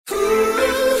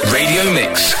Radio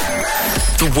Mix,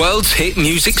 the world's hit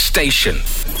music station.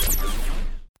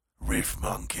 Riff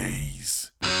Monkeys.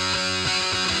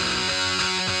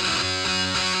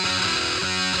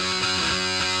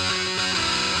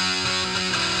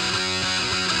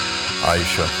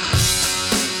 Aisha,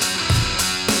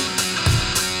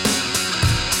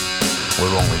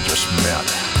 we've only just met,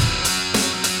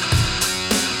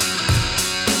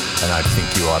 and I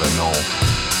think you ought to know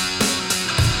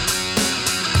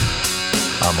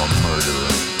I'm a murderer.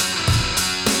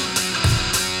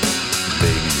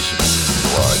 Babies in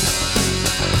blood.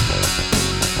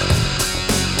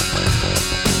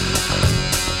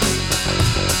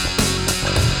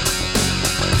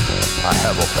 I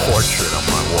have a portrait on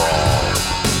my wall.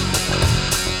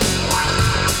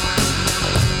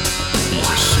 He's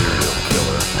a serial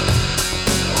killer.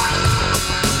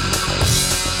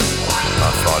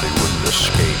 I thought he wouldn't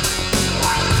escape.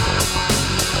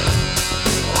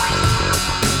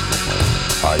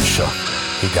 Aisha,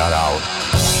 he got out.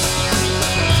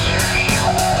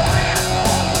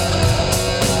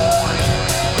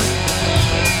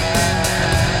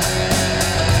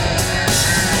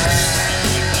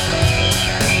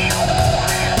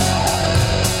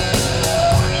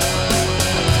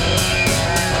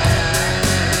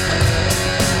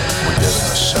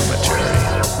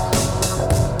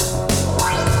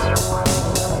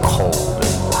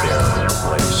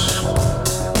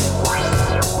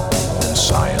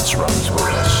 Runs with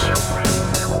us,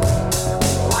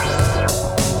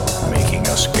 making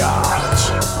us gods.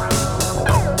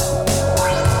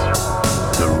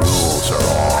 The rules are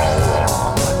all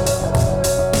wrong.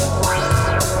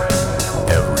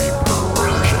 Every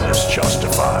perversion is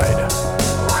justified.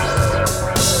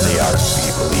 The art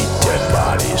people eat dead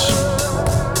bodies.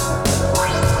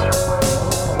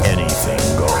 Anything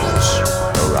goes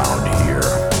around here.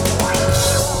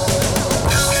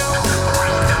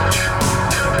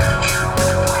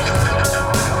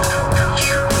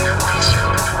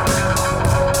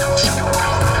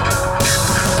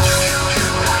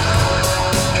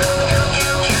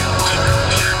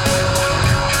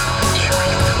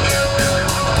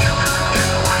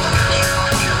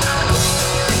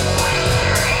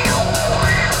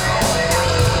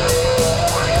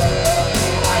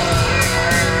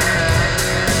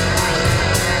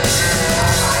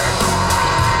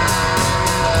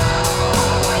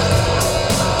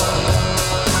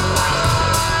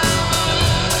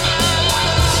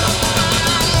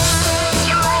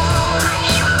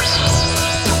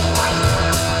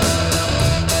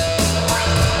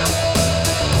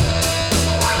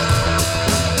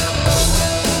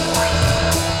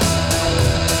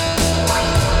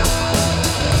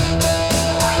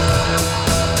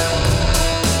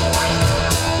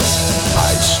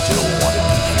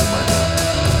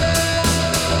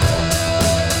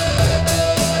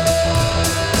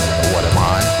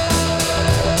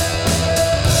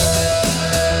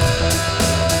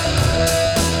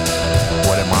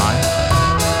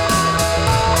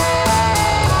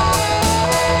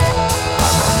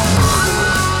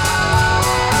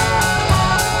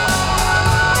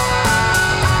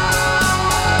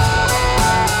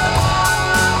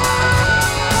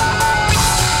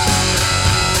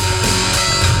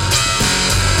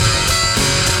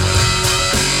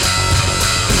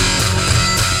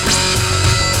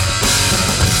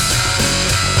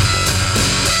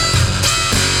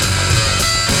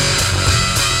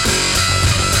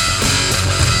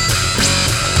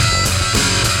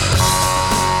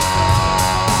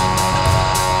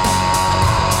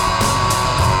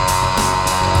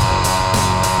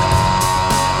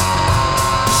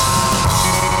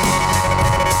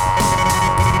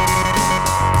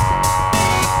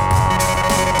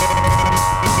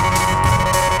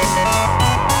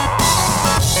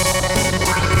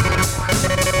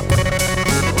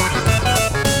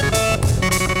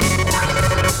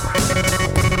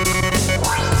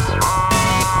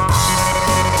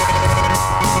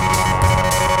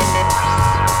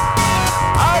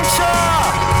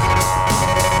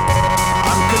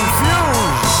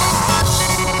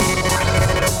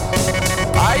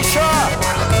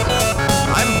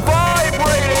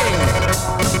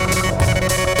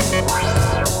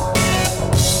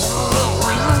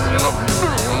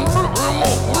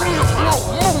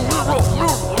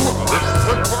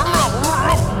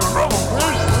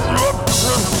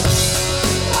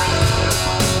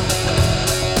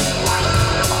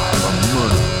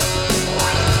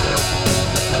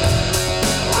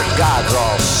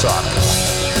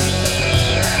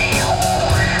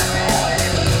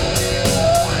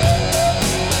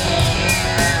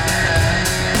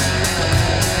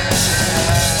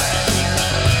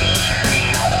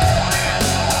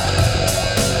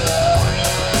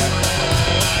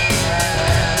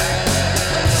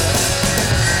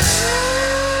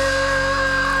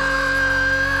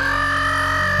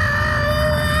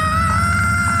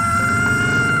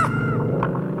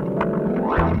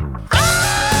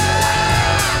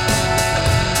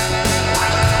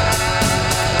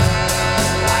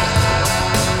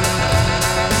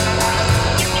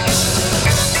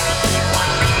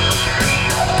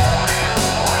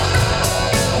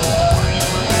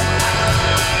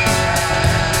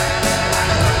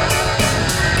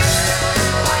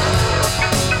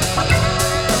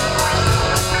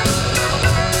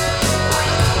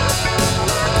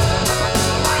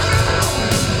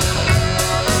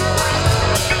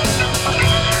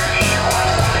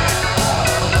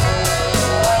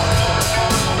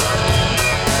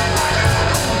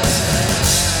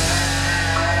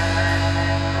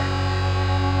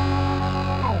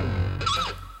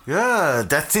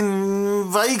 Death in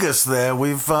Vegas there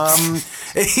with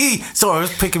Iggy. Sorry, I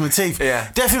was picking my teeth. Yeah.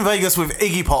 Death in Vegas with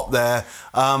Iggy Pop there,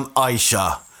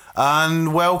 Aisha.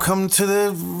 And welcome to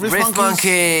the Riff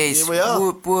Monkeys. Here we are.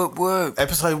 Whoop, whoop, whoop.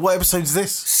 What episode is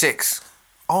this? 6.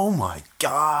 Oh my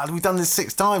God, we've done this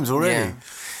 6 times already.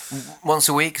 Yeah. Once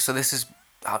a week, so this is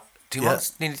 2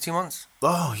 months, nearly 2 months.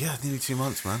 Oh yeah, nearly 2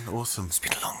 months, man. Awesome. It's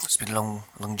been a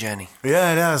long journey.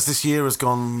 Yeah, it has. This year has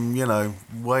gone,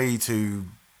 way too...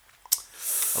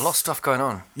 A lot of stuff going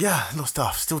on. Yeah, a lot of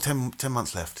stuff. Still 10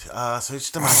 months left. So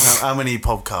just imagine how many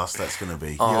podcasts that's going to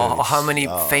be. Or how many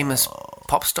famous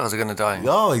pop stars are going to die.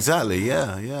 Oh, exactly.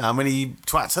 Yeah. How many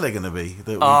twats are there going to be?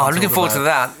 I'm looking forward to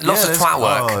that. Lots of twat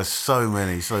work. Oh, so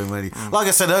many. Like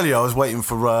I said earlier, I was waiting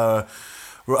for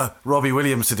Robbie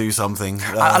Williams to do something.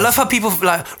 I love how people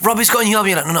like, Robbie's got a new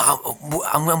album. You're like, no,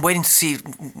 I'm waiting to see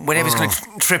whenever he's going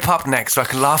to trip up next so I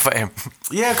can laugh at him.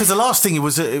 Yeah, because the last thing it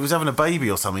was having a baby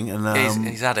or something, and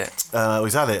he's had it.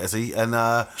 He's had it, has he? And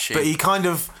but he kind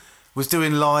of was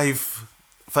doing live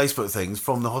Facebook things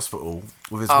from the hospital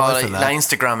with his wife and that. Like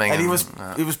Instagramming. And he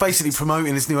was basically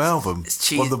promoting his new album. It's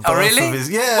cheesy. On the birth really? Of his,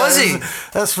 yeah. Was he?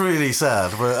 That's really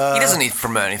sad. But, he doesn't need to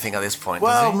promote anything at this point,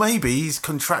 well, does he? maybe he's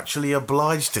contractually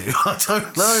obliged to. I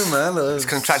don't know, man. He's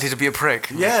contracted to be a prick.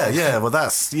 Yeah. Well,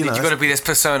 that's, You've got to be this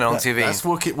persona on TV. That's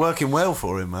working well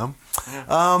for him, man.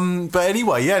 Yeah. But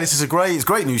anyway, this is a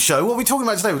great new show. What are we talking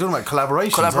about today? We're talking about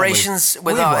collaborations. Collaborations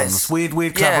with artists. Weird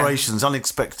collaborations,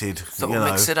 unexpected. So we'll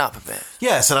mix it up a bit.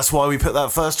 Yeah, so that's why we put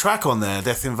that first track on there,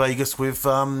 Death in Vegas with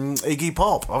Iggy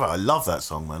Pop. I love that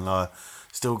song, man. I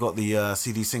still got the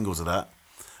CD singles of that.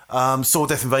 Saw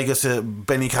Death in Vegas at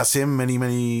Benny Cassim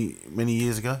many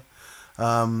years ago,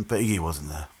 but Iggy wasn't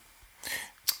there.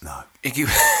 No.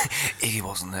 Iggy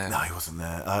wasn't there. No, he wasn't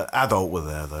there. Adult were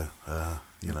there though.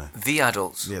 The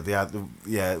adults.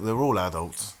 Yeah, they're all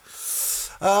adults.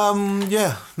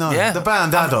 The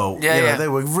band Adult. They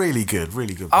were really good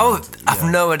band. I've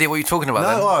no idea what you're talking about.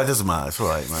 No, it doesn't matter. It's all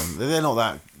right, man. They're not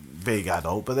that big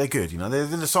adult, but they're good. They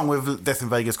did a song with Death in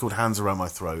Vegas called "Hands Around My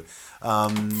Throat."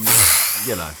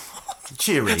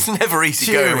 Cheery. It's never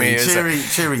easy going here.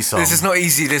 Cheery song. This is not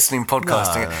easy listening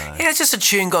podcasting. No. Yeah, it's just a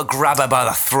tune got to grab her by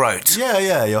the throat.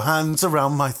 Yeah. Your hands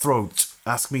around my throat.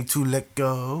 Ask me to let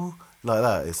go. Like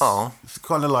that. It's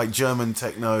kind of like German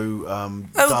techno,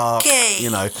 dark,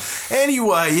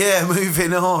 Anyway,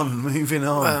 moving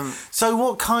on. So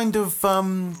what kind of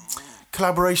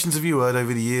collaborations have you heard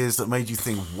over the years that made you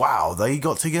think, wow, they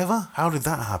got together? How did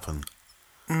that happen?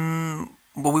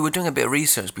 Well, we were doing a bit of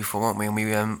research before, weren't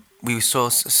we? And we saw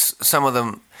some of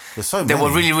them. There's so they many.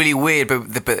 were really, really weird,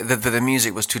 but the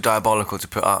music was too diabolical to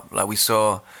put up. Like we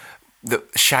saw the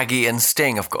Shaggy and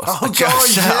Sting, of course. Oh, God,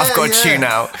 I've got a tune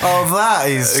out. Oh, that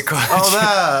is...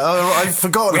 I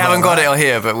forgot We haven't got it on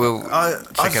here, but we'll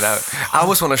check it out. I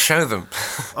always want to show them.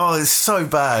 Oh, it's so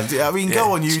bad. I mean,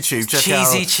 go on YouTube, check out...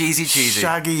 Cheesy.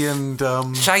 Shaggy and...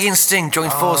 Shaggy and Sting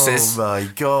joined forces. Oh, my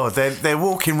God. They're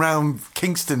walking around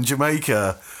Kingston,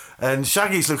 Jamaica... And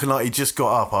Shaggy's looking like he just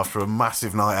got up after a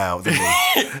massive night out, didn't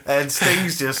he? And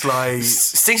Sting's just like...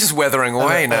 Sting's just weathering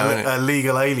away now, isn't it? A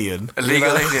legal alien. Alien,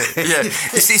 yeah.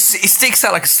 He sticks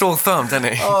out like a sore thumb,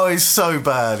 doesn't he? Oh, it's so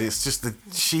bad. It's just the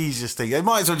cheesiest thing. They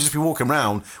might as well just be walking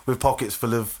around with pockets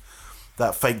full of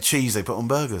that fake cheese they put on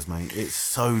burgers, mate. It's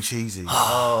so cheesy.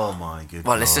 Oh, my goodness.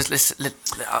 Well, let's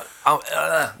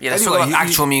talk about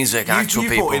actual music, actual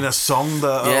people. You put in a song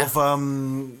that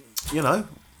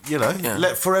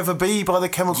Let Forever Be by the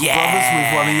Chemical Brothers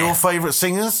with one of your favourite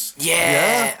singers.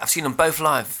 Yeah. I've seen them both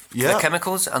live. Yeah. The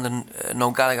Chemicals, and then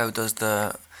Noel Gallager does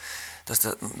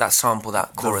that sample,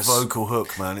 that chorus. The vocal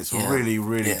hook, man. It's really,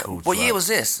 really cool. What year was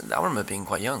this? I remember being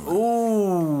quite young.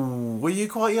 Ooh, were you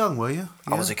quite young, were you?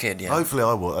 I was a kid, yeah. Hopefully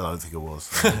I was. I don't think I was.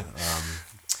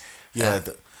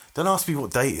 Don't ask me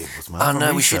what date it was, man. I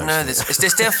know, we should know this.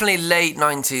 It's definitely late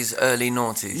 90s, early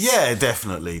noughties. Yeah,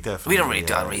 definitely. We don't really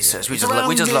do our research. We just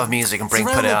love music and put it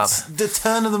up. The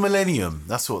turn of the millennium.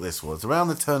 That's what this was. Around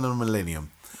the turn of the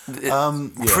millennium.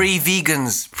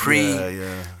 Pre-vegans,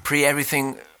 pre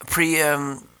everything,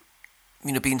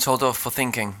 being told off for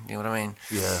thinking. You know what I mean?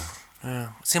 Yeah.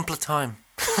 Simpler time.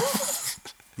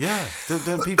 Yeah,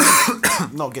 don't people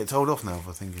not get told off now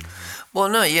for thinking? Well,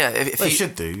 no, yeah. If they you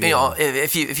should do.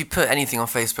 If you put anything on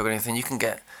Facebook or anything, you can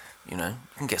get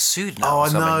sued now. Oh, I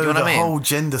know. You know the what I mean? whole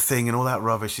gender thing and all that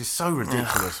rubbish is so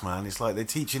ridiculous, man. It's like they're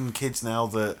teaching kids now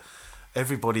that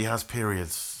everybody has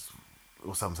periods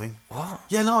or something. What?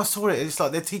 Yeah, no, I saw it. It's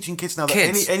like they're teaching kids now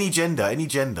that any gender,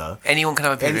 anyone can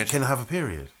have a period. Can have a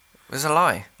period. It's a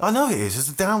lie. I know it is. It's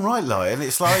a downright lie, and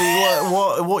it's like,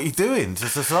 what are you doing to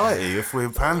society if we're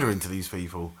pandering to these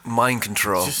people? Mind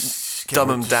control. Dumb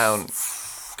them down.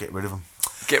 Get rid of them.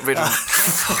 Get rid of them.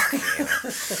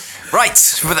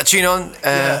 Right, we put that tune on.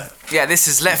 Yeah, this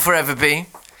is Let Forever Be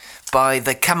by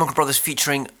the Chemical Brothers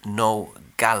featuring Noel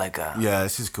Gallager. Yeah,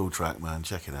 this is a cool track, man.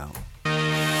 Check it out.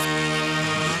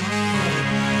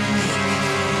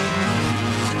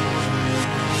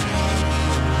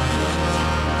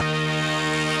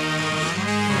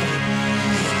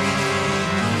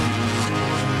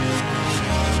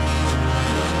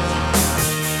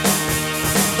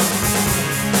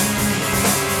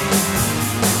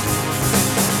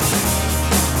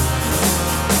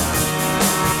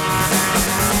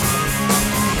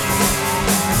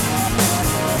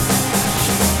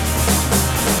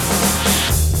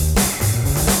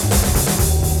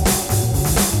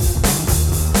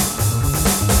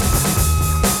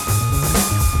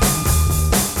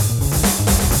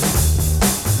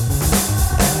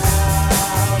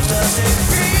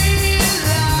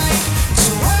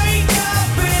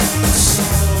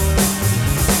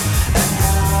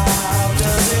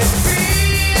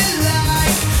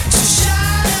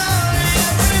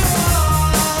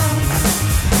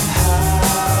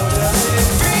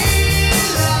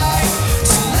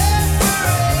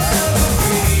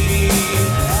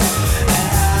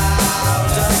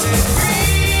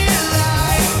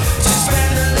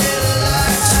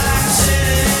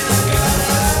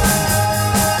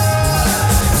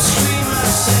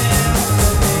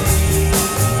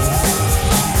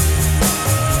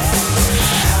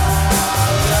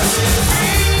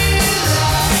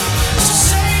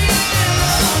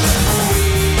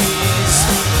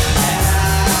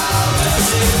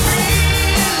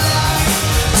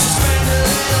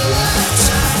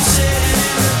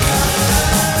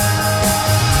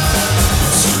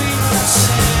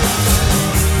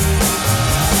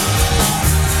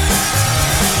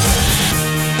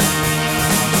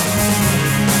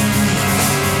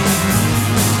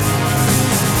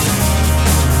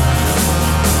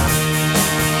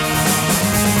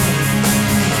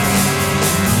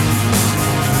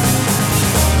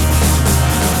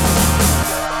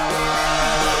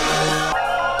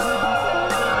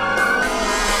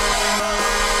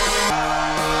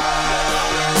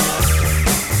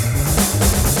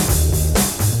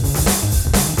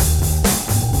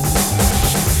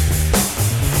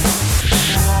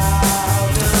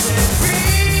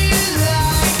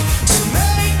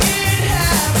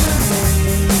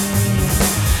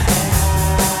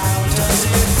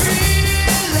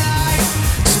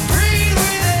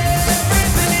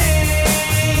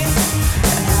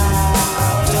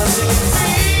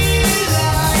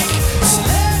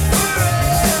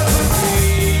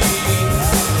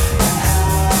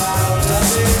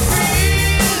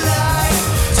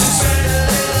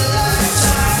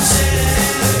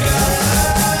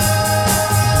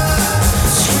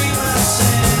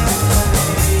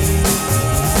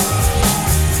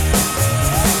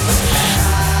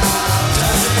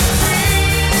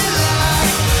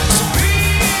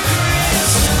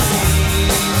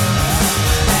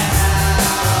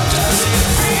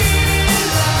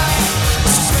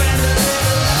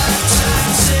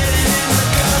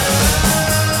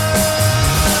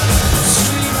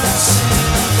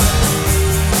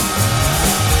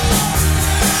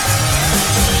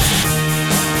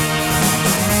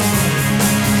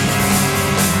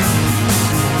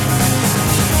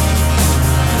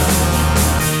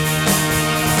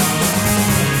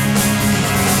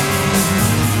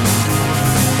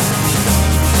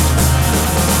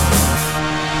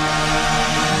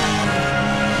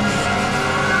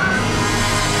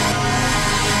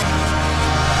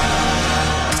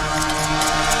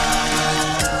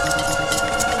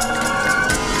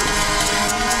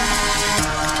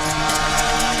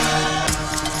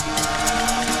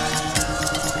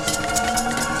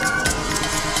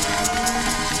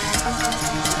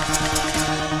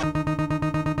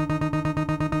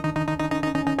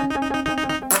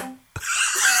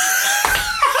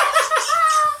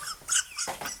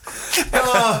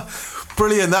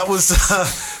 Brilliant. That was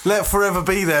Let Forever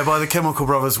Be There by the Chemical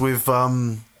Brothers with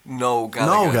Noel Gallager.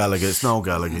 Noel Gallagher. It's Noel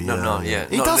Gallagher. Yeah.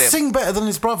 He does sing better than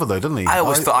his brother, though, doesn't he? I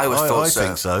always thought so. I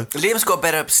think so. Liam's got a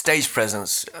better stage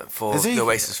presence for the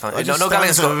Oasis fan. Noel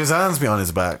Gallagher's got with his hands behind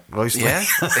his back. Mostly. Yeah,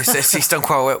 he's done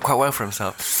quite well for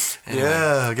himself. Anyway.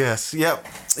 Yeah, I guess. Yep.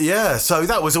 Yeah, so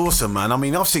that was awesome, man. I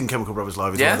mean, I've seen Chemical Brothers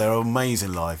live as well. They're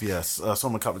amazing live. Yes, I saw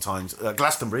them a couple of times.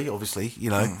 Glastonbury, obviously.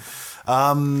 You know.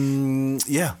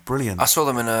 Yeah, brilliant. I saw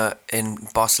them in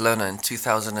Barcelona in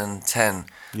 2010.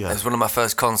 Yeah. It was one of my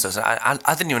first concerts. I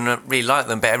didn't even really like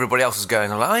them, but everybody else was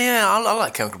going. I'm like, oh yeah, I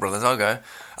like Chemical Brothers, I'll go.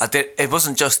 It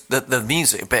wasn't just the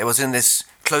music, but it was in this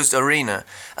closed arena,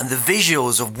 and the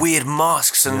visuals of weird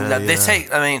masks and they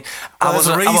take. I mean, I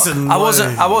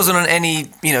wasn't on any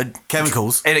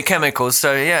chemicals. Any chemicals. So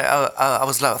yeah, I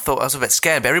was a bit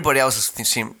scared, but everybody else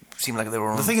seemed like they were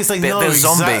on. The thing is, they know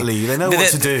exactly. They know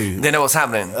what to do. They know what's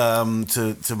happening.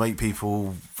 To make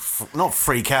people not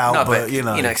freak out, but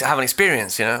have an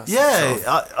experience. Yeah,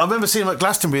 I remember seeing them at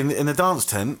Glastonbury in the dance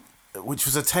tent, which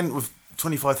was a tent with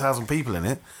 25,000 people in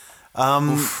it.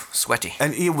 Sweaty.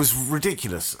 And it was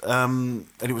ridiculous. And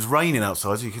it was raining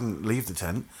outside, so you couldn't leave the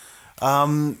tent.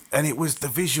 And it was the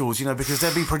visuals, because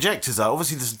there'd be projectors out.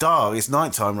 Obviously, it's dark, it's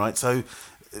nighttime, right? So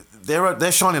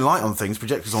they're shining light on things,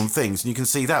 projectors on things, and you can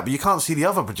see that, but you can't see the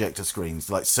other projector screens,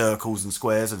 like circles and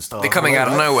squares and stars. They're coming out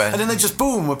of nowhere. And then they just,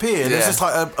 boom, appear. There's just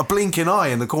like a blinking eye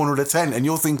in the corner of the tent, and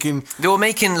you're thinking... They were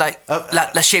making like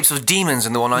shapes of demons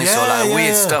in the one I saw,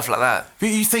 weird stuff like that. But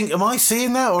you think, am I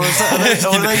seeing that, or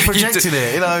are they projecting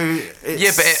it?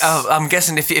 But I'm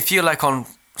guessing if you're like on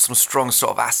some strong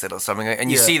sort of acid or something, and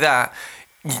you see that...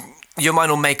 Your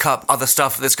mind will make up other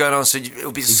stuff that's going on, so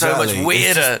it'll be so much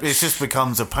weirder. It just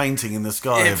becomes a painting in the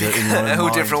sky. In your own a whole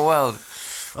mind. different world.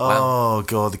 Oh,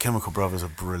 God, the Chemical Brothers are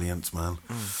brilliant, man.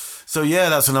 So, yeah,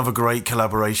 that's another great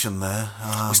collaboration there.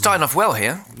 We're starting off well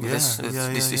here.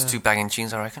 These two banging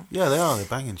tunes, I reckon. Yeah, they are. They're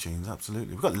banging tunes,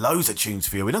 absolutely. We've got loads of tunes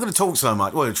for you. We're not going to talk so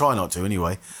much. Well, we'll try not to,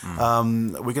 anyway.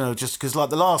 We're going to just... Because, like,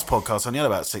 the last podcast only had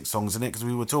about 6 songs in it, because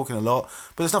we were talking a lot.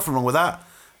 But there's nothing wrong with that.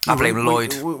 I blame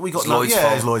Lloyd. We got Lloyd's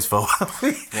fault. It's Lloyd's fault.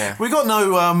 We got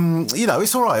no,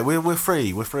 it's all right. We're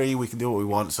free. We're free. We can do what we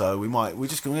want. So we're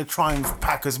just going to try and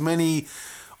pack as many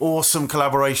awesome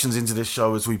collaborations into this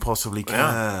show as we possibly can.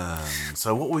 Yeah.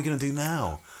 So what are we going to do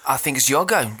now? I think it's your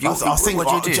go.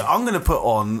 What do you do? I'm going to put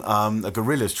on a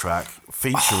Gorillaz track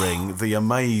featuring the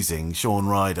amazing Shaun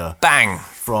Ryder. Bang!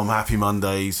 From Happy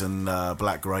Mondays and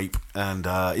Black Grape, and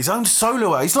his own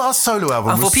solo album. His last solo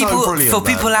album was so brilliant. For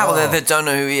people out there that don't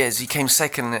know who he is, he came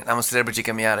second at I'm a Celebrity,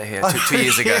 Get Me Out of Here 2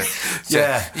 years ago.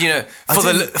 So,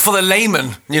 for the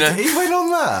layman, He went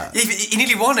on that. He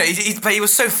nearly won it, but he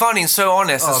was so funny and so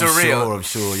honest and so real. I'm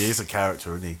sure. He's a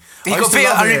character, isn't he? He got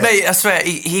beaten. Mate, I swear,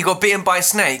 he got beaten by a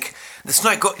snake. The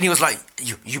snake he was like,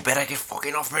 you better get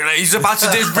fucking off me. He's about to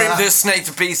rip this snake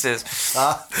to pieces.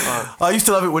 I used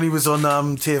to love it when he was on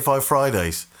TFI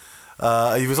Fridays.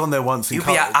 He was on there once. You'd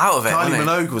be out of it, Kylie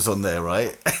Minogue was on there,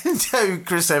 right? And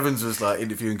Chris Evans was like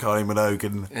interviewing Kylie Minogue,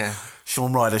 and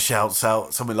Shaun Ryder shouts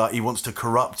out something like, he wants to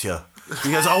corrupt you.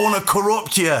 He goes, I want to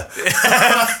corrupt you.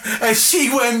 And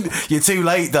she went, you're too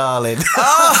late, darling.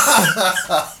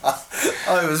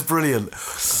 It was brilliant.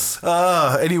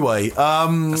 Anyway,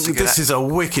 this is a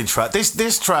wicked track.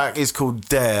 This track is called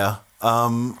Dare.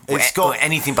 It's got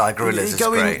anything by Gorillaz.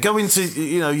 Go into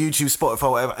YouTube,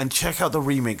 Spotify, whatever, and check out the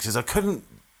remixes.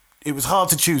 It was hard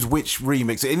to choose which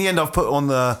remix. In the end, I've put on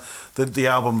the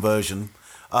album version.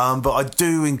 But I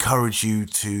do encourage you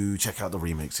to check out the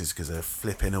remixes because they're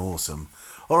flipping awesome.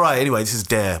 All right, anyway, this is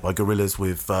Dare by Gorillaz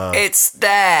with It's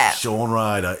Dare. Shaun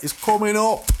Ryder. It's coming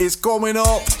up. It's coming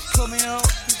up. It's coming up.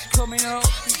 It's coming up.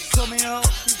 It's coming up.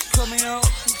 It's coming up.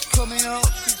 It's coming up.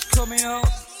 It's coming up.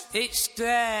 It's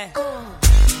Dare.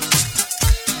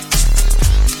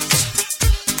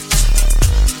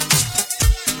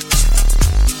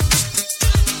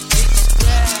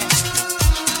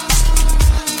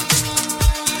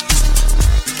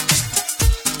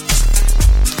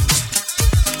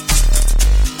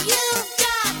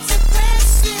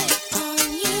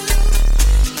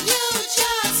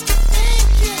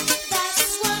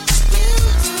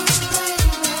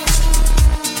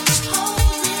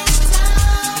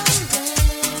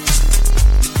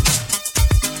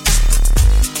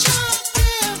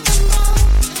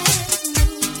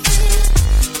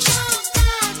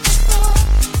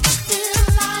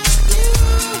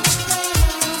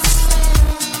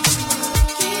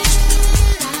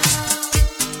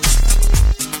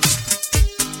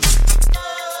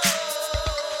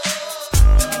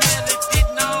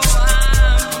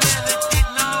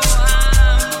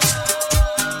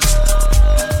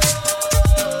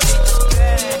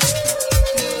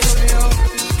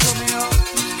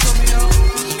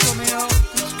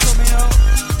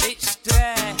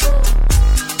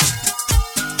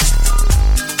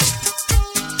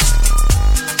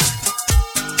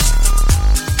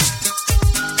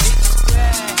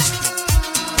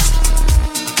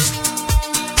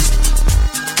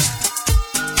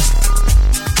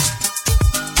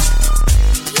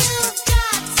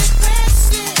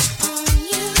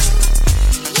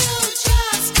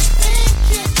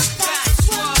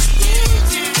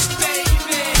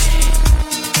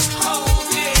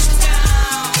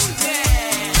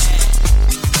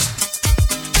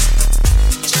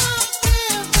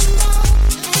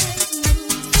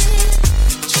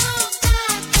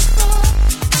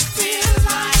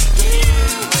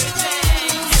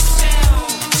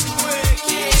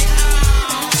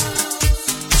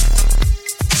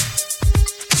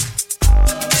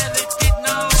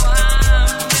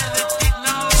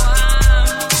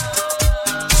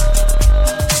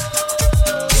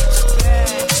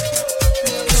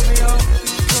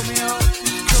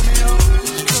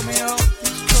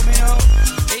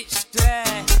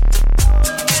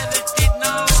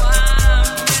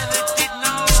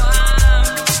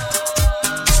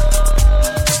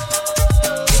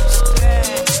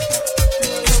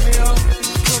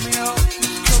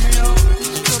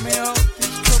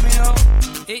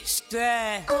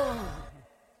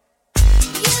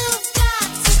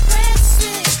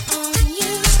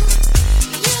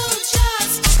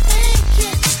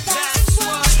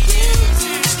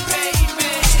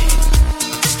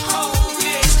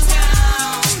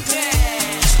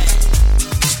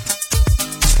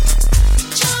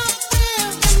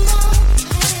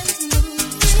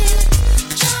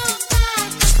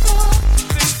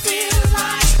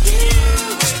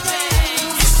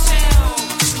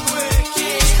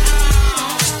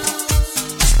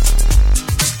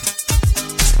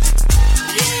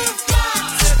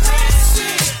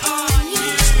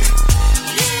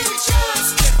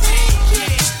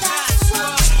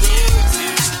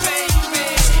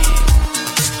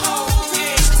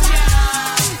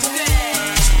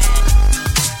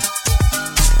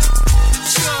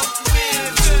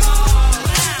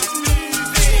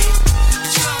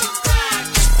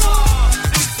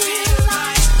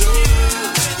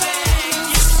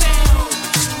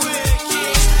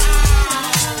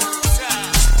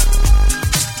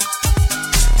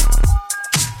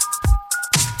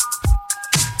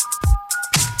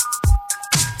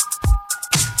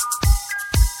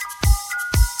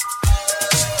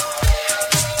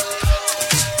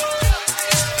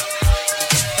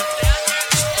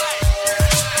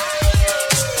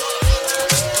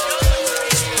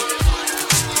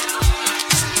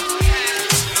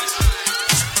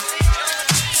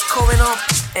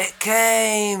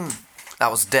 came. That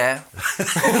was Dare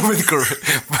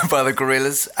by the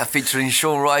Gorillaz, featuring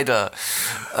Shaun Ryder.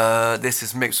 This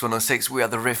is Mix 106. We are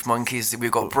the Riff Monkeys.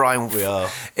 We've got Brian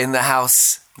in the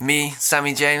house. Me,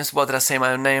 Sammy James. What did I say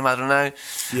my own name? I don't know.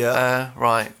 Yeah.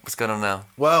 Right. What's going on now?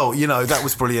 Well, that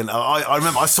was brilliant. I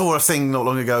remember I saw a thing not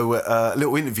long ago, a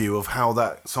little interview of how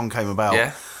that song came about.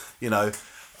 Yeah.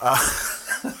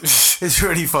 It's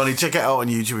really funny. Check it out on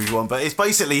YouTube if you want. But it's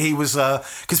basically he was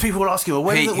because people were asking,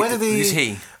 well, who's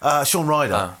he? Shaun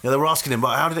Ryder. Oh. Yeah, they were asking him,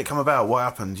 but how did it come about? What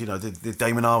happened? Did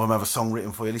Damon Albarn have a song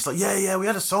written for you? And he's like, yeah, we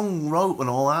had a song wrote and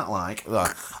all that. Like,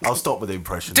 I'll stop with the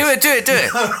impressions. Do it.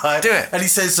 Right? Do it. And he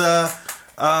says,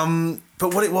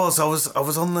 but what it was, I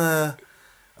was on the.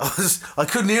 I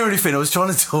couldn't hear anything. I was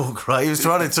trying to talk, right? He was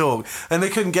trying to talk, and they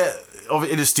couldn't get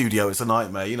in a studio. It's a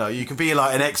nightmare. You can be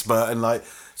like an expert and like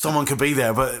someone could be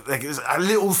there, but like, it's a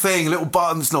little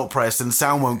button's not pressed and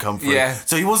sound won't come through. Yeah.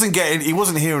 So he wasn't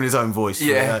hearing his own voice.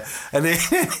 Yeah. And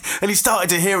he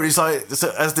started to hear it. It's like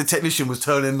as the technician was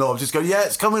turning knobs, just going, yeah,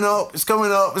 it's coming up.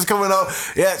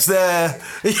 Yeah, it's there.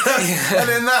 And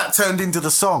then that turned into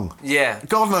the song. Yeah.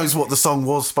 God knows what the song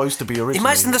was supposed to be originally.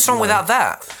 Imagine the song without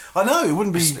that. I know, it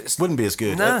wouldn't be as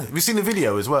good. No. Have you seen the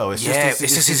video as well? It's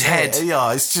just his head.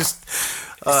 Yeah, it's just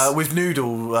with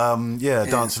Noodle,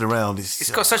 dancing around. It's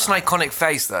got such an iconic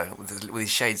face though, with his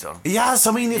shades on. Yes,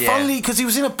 I mean, funnily, because he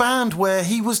was in a band where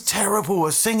he was terrible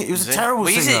at singing. He was a terrible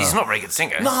singer. He's not a very good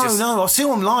singer. No, I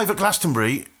saw him live at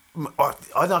Glastonbury.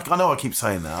 I know I keep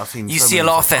saying that. I've seen. You see a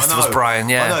lot of festivals, Brian.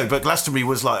 Yeah, I know, but Glastonbury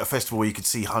was like a festival where you could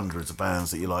see hundreds of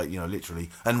bands that you like, literally.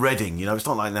 And Reading, it's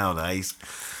not like nowadays.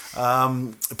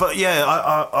 But yeah,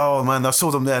 I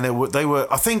saw them there, and they were.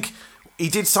 I think he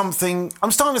did something.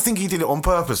 I'm starting to think he did it on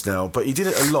purpose now, but he did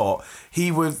it a lot. They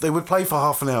would play for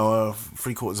half an hour,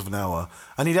 3/4 of an hour,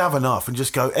 and he'd have enough and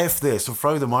just go F this and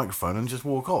throw the microphone and just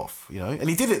walk off. And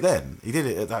he did it then. He did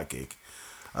it at that gig.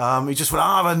 He just went,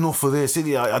 I've had enough of this.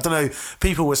 I don't know.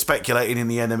 People were speculating in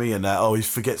the Enemy and that. Oh, he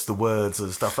forgets the words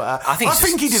and stuff like that. I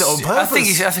think he did it on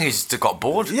purpose. I think he just got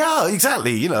bored. Yeah,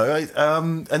 exactly.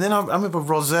 And then I remember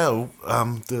Roselle,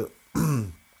 the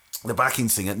backing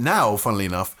singer. Now, funnily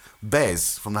enough,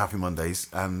 Bez from the Happy Mondays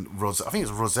and I think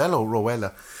it's Roselle or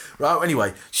Rowella. Right.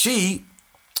 Anyway,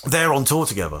 they're on tour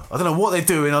together. I don't know what they're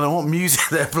doing. I don't know what music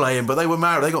they're playing, but they were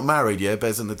married. They got married,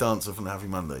 Bez and the dancer from the Happy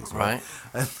Mondays, right?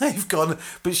 And they've gone.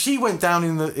 But she went down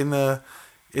in the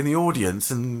audience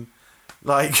and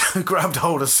like grabbed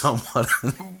hold of someone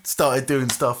and started doing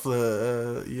stuff.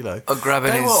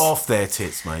 Grabbing. They were off their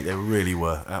tits, mate. They really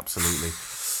were, absolutely.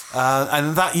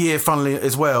 And that year, funnily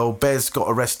as well, Bez got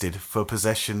arrested for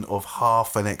possession of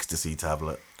half an ecstasy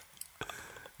tablet.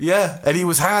 Yeah, and he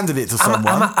was handing it to someone.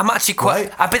 I'm actually quite.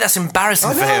 Right? I bet that's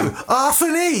embarrassing for him. Half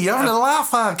an E, you're having a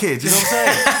laugh at kid. You know what I'm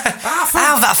saying?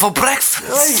 Have that for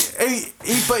breakfast.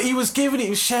 But he was giving it. He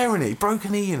was sharing it. He broke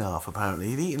an E in half. Apparently,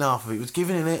 he'd eaten half of it. He was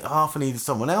giving it half an E to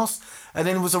someone else, and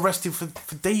then was arrested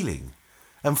for dealing,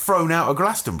 and thrown out of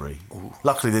Glastonbury. Ooh.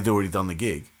 Luckily, they'd already done the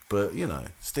gig. But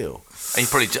still, and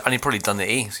he probably done the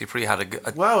E, so he probably had a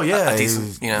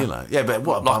decent, yeah. But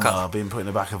what a bummer being put in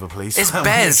the back of a police. It's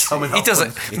Bez. He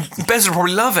doesn't. Bez would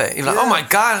probably love it. He's like, oh my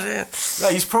god.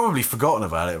 Yeah, he's probably forgotten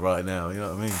about it right now. You know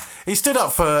what I mean? He stood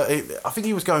up for. I think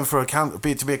he was going for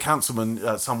to be a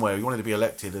councilman somewhere. He wanted to be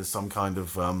elected as some kind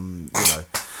of,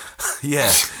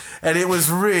 yeah. And it was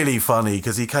really funny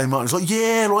because he came out and was like,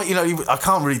 I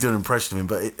can't really do an impression of him,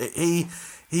 but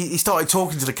He started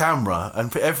talking to the camera,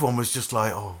 and everyone was just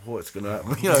like, "Oh, what's going to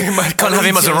happen?" You can't have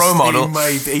him as a role model.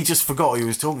 He just forgot what he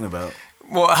was talking about.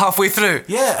 What, halfway through?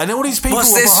 Yeah, and all these people were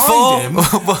behind him.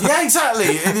 Yeah,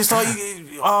 exactly. And it's like,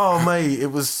 oh, mate, it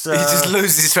was. He just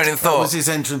loses his train of thought. That was his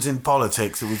entrance in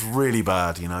politics. It was really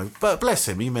bad, But bless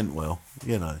him, he meant well,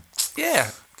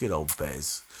 Yeah. Good old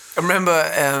Bez. I remember,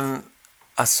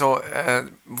 I saw.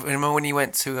 Remember when he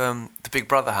went to the Big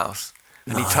Brother house?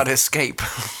 And he tried to escape.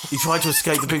 He tried to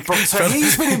escape the Big Brother. So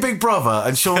he's been in Big Brother,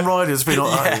 and Sean Ryder's been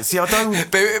on. Yeah. See, I don't.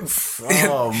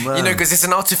 Oh man! Because it's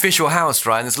an artificial house,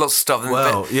 right? And there's lots of stuff.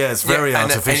 It's very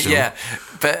artificial.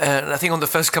 But I think on the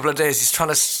first couple of days, he's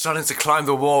starting to climb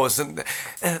the walls, and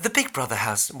the Big Brother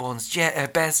house warns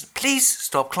Bez, please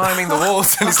stop climbing the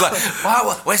walls. And he's like,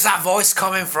 wow, where's that voice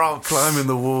coming from? Climbing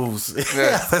the walls.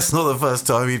 Yeah, that's not the first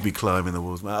time he'd be climbing the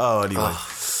walls, man. Oh, anyway.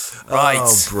 Right.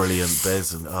 Oh, brilliant,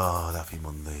 Bez, and Happy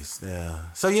Mondays. Yeah.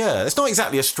 So yeah, it's not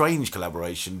exactly a strange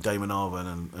collaboration, Damon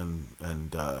Albarn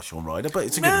and Shaun Ryder, but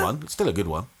it's a good one. It's still a good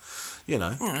one.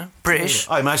 British.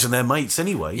 I imagine they're mates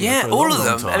anyway. Yeah, for a all long, of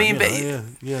them. Time, I mean,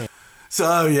 yeah.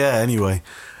 So yeah. Anyway,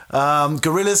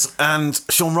 Gorillaz and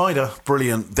Shaun Ryder,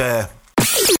 brilliant there.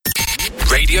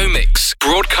 radio mix,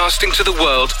 broadcasting to the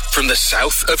world from the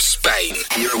south of Spain.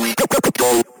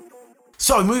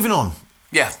 So, moving on.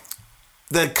 Yeah.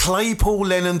 The Claypool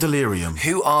Lennon Delirium.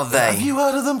 Who are they? Have you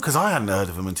heard of them? Because I hadn't heard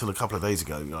of them until a couple of days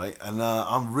ago, right? And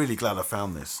I'm really glad I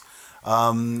found this.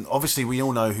 Obviously, we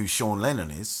all know who Sean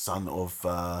Lennon is, son of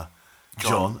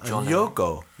John and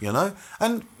Yoko, you know?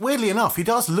 And weirdly enough, he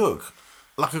does look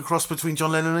like a cross between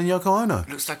John Lennon and Yoko Ono.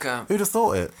 Looks like a... Who'd have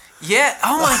thought it? Yeah,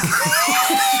 oh my God.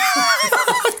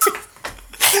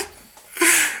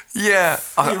 Yeah.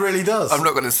 He really does. I'm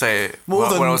not going to say it.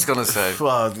 What I was going to say.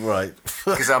 Well, right.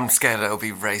 Because I'm scared it'll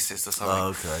be racist or something. Oh,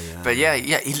 okay, yeah. But yeah,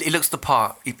 he looks the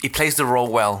part. He plays the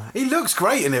role well. He looks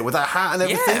great in it with that hat and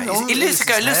everything. Yeah, he looks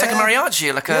like a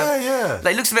mariachi. Like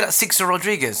he looks a bit like Sixto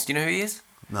Rodriguez. Do you know who he is?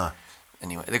 No.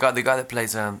 Anyway, the guy that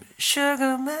plays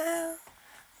Sugar Man,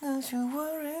 don't you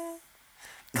worry.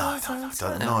 No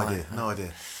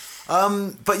idea.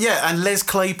 But yeah, and Les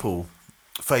Claypool,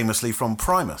 famously from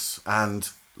Primus and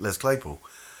Les Claypool.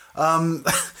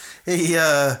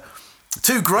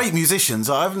 Two great musicians.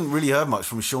 I haven't really heard much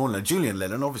from Sean Lennon. Julian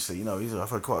Lennon, obviously, you know, I've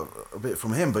heard quite a bit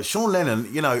from him. But Sean Lennon,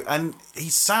 you know, and he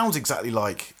sounds exactly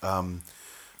like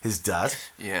his dad.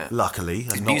 Yeah. Luckily,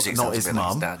 his and music not his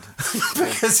mum. Like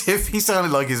Because if he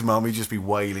sounded like his mum, he'd just be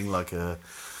wailing like a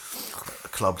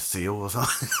clubbed seal or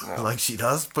something, like she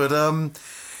does. But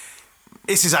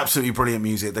this is absolutely brilliant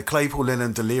music. The Claypool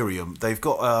Lennon Delirium. They've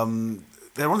got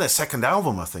they're on their second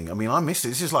album, I think. I mean, I missed it.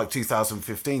 This is like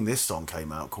 2015. This song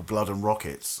came out called Blood and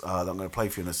Rockets that I'm going to play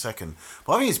for you in a second.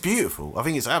 But I think it's beautiful. I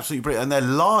think it's absolutely brilliant. And their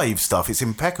live stuff, it's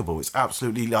impeccable. It's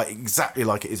absolutely like exactly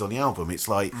like it is on the album. It's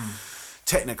like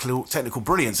technical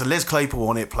brilliance. And Les Claypool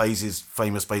on it plays his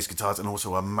famous bass guitars and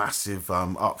also a massive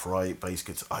upright bass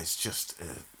guitar. It's just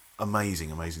amazing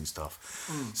stuff.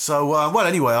 So, well,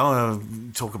 anyway, I want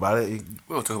to talk about it.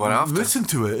 We'll talk about it after. Listen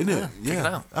to it, innit? Check it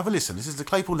out. Have a listen. This is the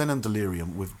Claypool Lennon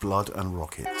Delirium with Blood and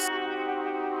Rockets.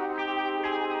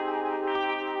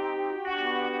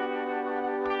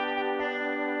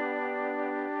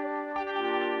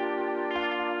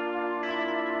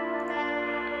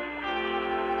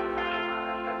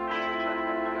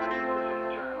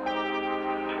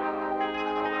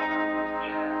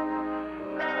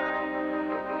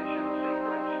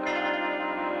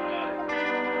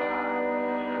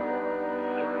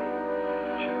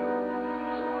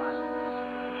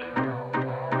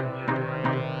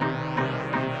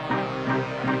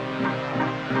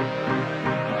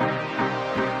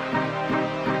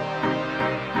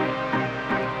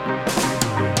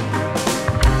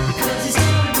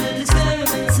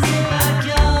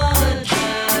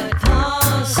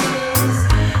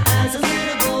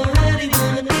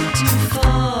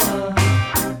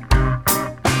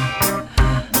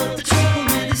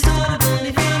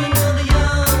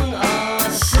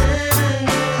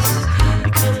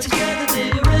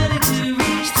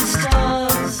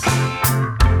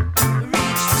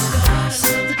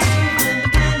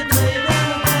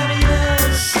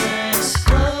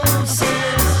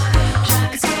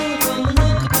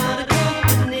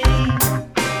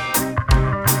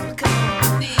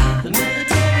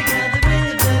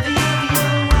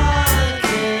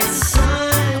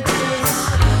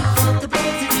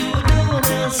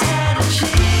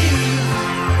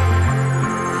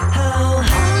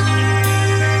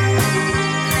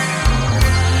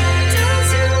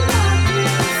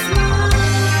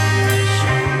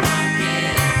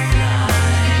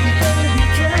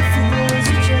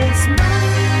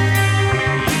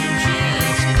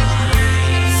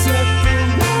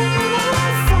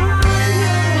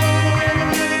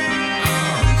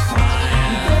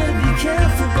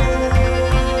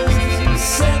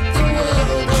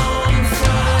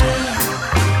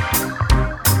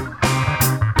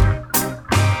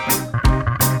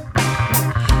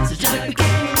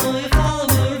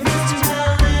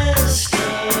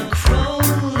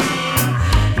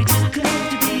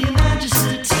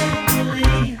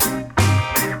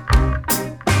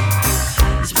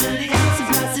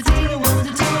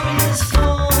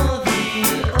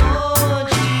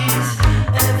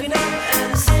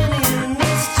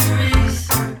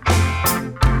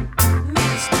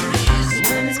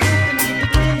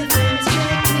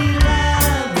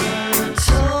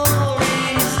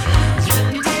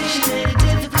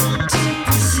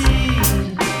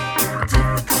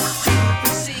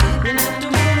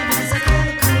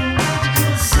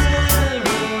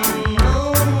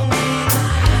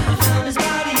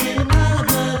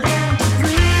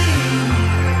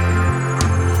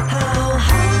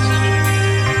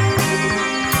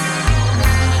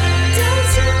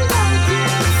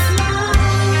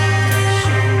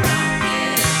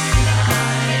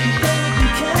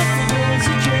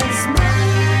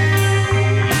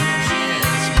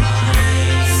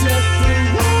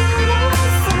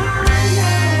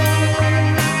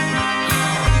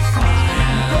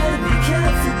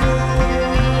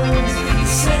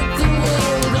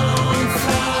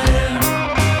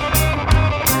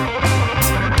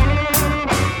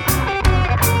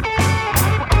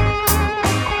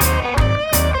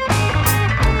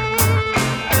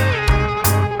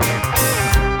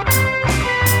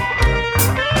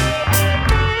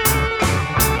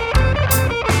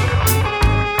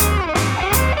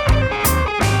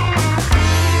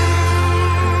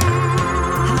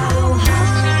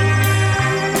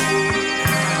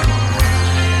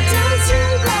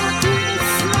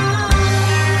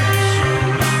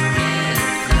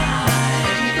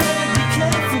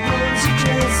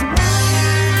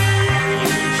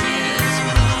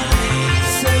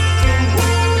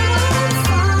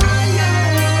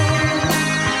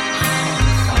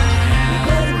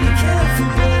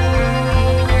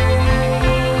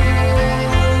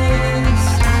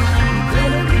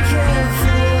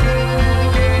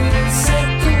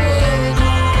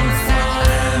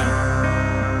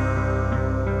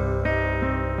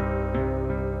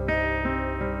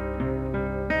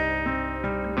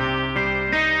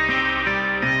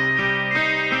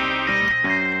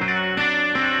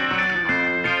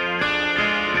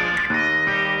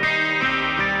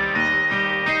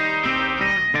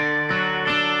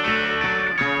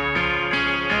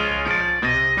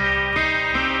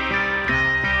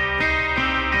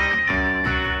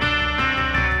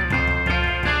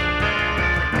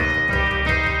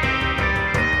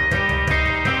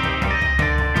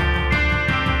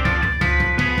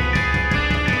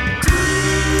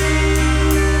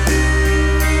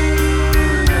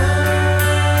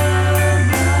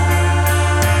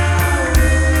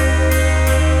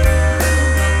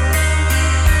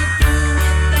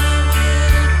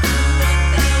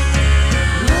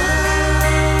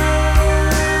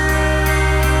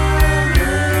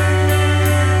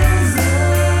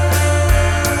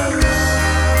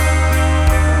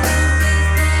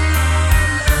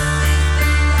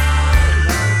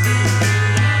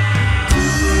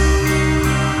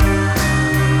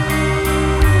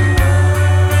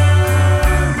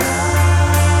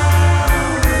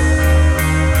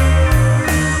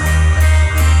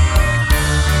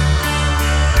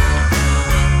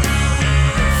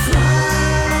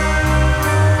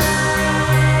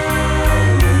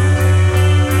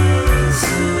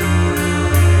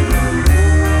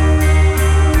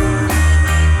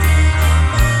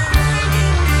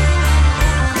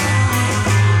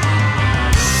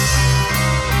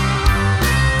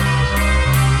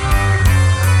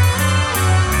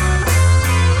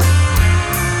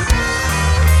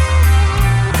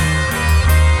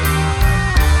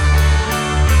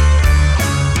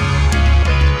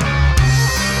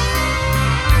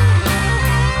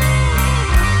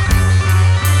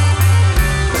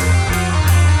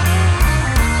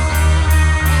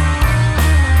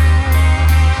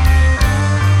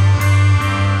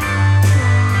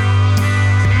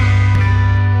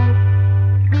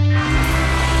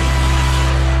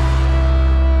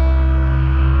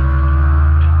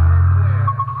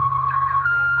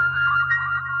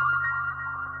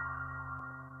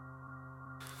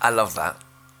 I love that.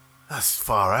 That's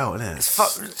far out, isn't it? It's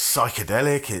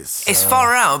psychedelic. It's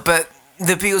far out, but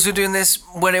the Beatles were doing this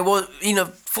when it was,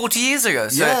 40 years ago.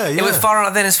 So it was far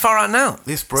out then, it's far out now.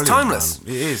 It's brilliant. It's timeless.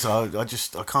 Man. It is. I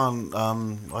can't.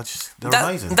 They're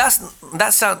amazing.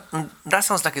 That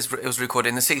sounds like it was recorded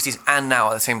in the 60s and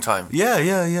now at the same time. Yeah,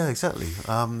 exactly.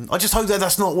 I just hope that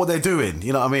that's not what they're doing.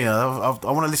 You know what I mean? I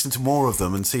want to listen to more of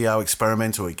them and see how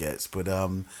experimental it gets. But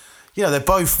they're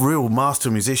both real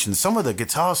master musicians. Some of the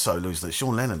guitar solos that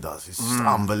Sean Lennon does is just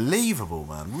unbelievable,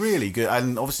 man. Really good.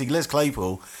 And obviously Les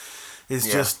Claypool. It's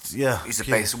just, he's a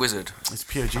bass wizard. It's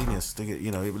pure genius.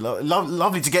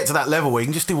 Lovely to get to that level where you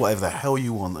can just do whatever the hell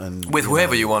you want. And with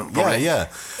whoever you want, probably. Yeah.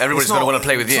 Everybody's going to want to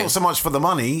play with you. It's not so much for the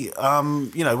money,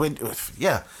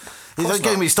 Don't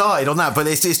get me started on that, but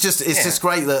it's just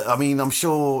great that, I'm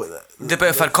sure they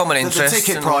both had common interests. The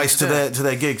ticket price to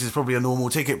their gigs is probably a normal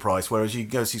ticket price, whereas you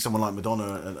go see someone like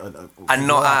Madonna and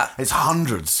not it's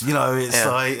hundreds, it's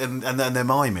like, and then they're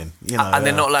miming, and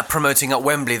they're not like promoting at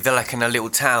Wembley. They're like in a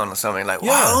little town or something. Like,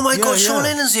 wow, oh my god, Sean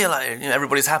Lennon's here! Like,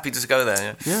 everybody's happy to go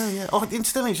there. Yeah. Oh,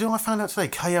 incidentally, I found out today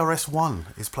KRS-One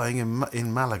is playing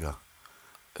in Malaga.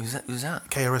 Who's that?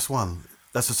 KRS-One.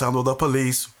 That's the sound of the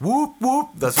police. Whoop, whoop.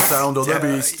 That's the sound of the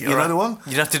beast. You know the one?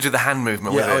 You'd have to do the hand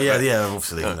movement with it. Yeah,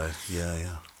 obviously.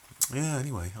 Yeah,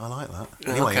 anyway, I like that.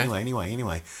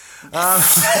 Anyway.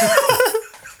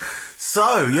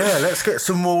 So, let's get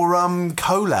some more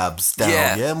collabs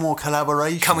down. Yeah, more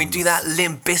collaborations. Can we do that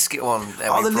Limp Bizkit one?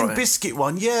 The Limp Bizkit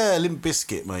one. Yeah, Limp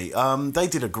Bizkit, mate. They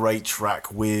did a great track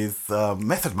with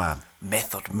Method Man.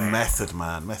 Method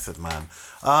Man.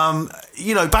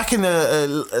 Back in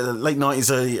the late 90s,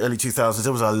 early 2000s,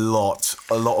 there was a lot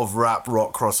of rap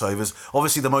rock crossovers.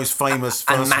 Obviously, the most famous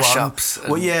and first mashups.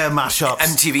 One. mashups.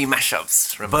 MTV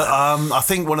mashups. But I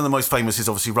think one of the most famous is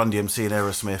obviously Run DMC and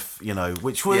Aerosmith,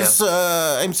 which was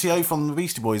MCA from the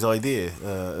Beastie Boys' idea,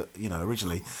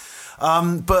 originally.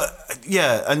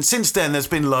 And since then there's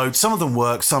been loads. Some of them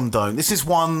work, some don't. This is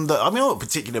one that, I'm not a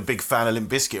particular big fan of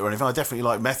Limp Bizkit or anything. I definitely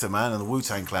like Method Man and the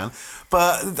Wu-Tang Clan,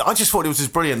 but I just thought it was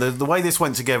just brilliant. The way this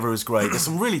went together was great. There's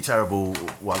some really terrible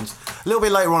ones. A little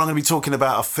bit later on I'm going to be talking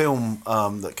about a film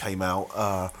that came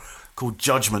out called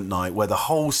Judgment Night, where the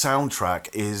whole soundtrack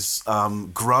is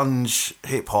grunge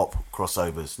hip-hop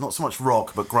crossovers. Not so much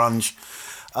rock, but grunge.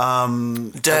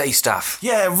 Dirty stuff.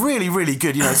 Yeah, really, really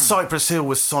good. Cypress Hill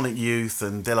with Sonic Youth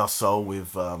and De La Soul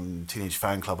with Teenage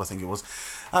Fan Club, I think it was.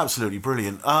 Absolutely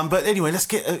brilliant. But anyway, let's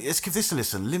give this a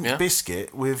listen. Limp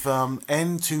Bizkit with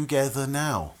End Together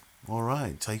Now. All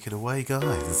right, take it away,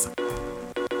 guys.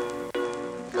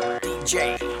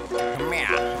 DJ.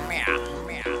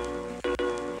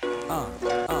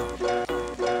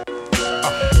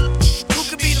 Who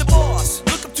could be the boss?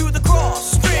 Look up to the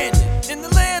cross, stranded in the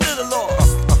land of the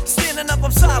lost. Standing up,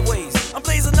 I'm sideways. I'm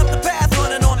blazing up the path,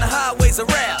 running on the highways of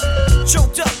rap.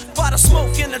 Choked up by the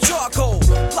smoke and the charcoal.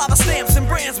 Lava stamps and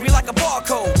brands me like a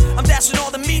barcode. I'm dashing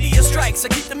all the media strikes. I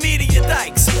keep the media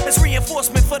dikes. It's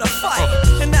reinforcement for the fight.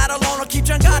 And that alone, I'll keep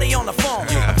John Gotti on the phone.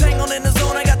 I'm tangled in the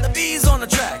zone, I got the bees on the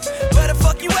track. Where the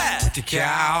fuck you at? The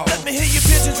cow. Let me hear your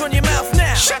pigeons run your mouth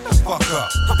now. Shut the fuck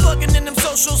up. I'm plugging in them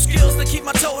social skills to keep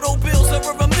my total bills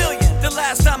over $1 million. The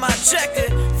last time I checked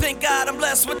it, thank God I'm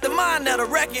blessed with the mind that'll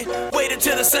wreck it. Waited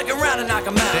till the second round and knock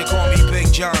 'em out. They call me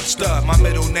Big John Stud, my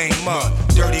middle name Mud.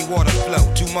 Dirty water flow,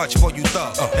 too much for you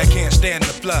thug. That can't stand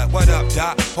the flood. What up,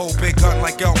 Doc? Hold big gun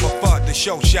like Elmer Fudd, the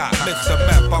show shot. Mr.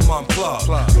 Meth, I'm unplugged.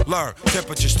 Learn,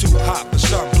 temperature's too hot for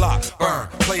sunblock. Burn,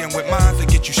 playing with minds to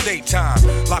get you state time.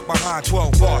 Lock behind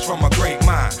 12 bars from a great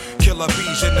mind. Killer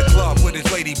bees in the club with his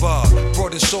ladybug.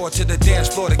 Brought his sword to the dance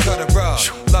floor to cut a rug.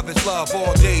 Love is love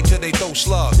all day till they throw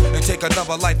slugs. And take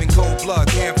another life in cold blood.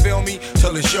 Can't feel me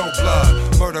till it's your blood.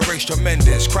 Murder race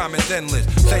tremendous, crime is endless.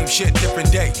 Same shit, different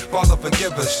day. Father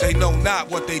forgive us. They know not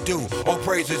what they do. All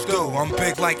praises due. I'm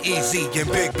big like Easy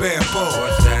and Big Bamboo.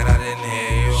 What's that? I didn't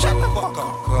hear you. Shut the fuck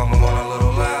up. Come on a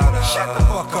little louder. Shut the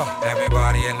fuck up.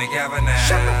 Everybody in together now.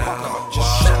 Shut the fuck up.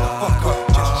 Just shut the fuck up.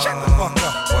 Just shut the fuck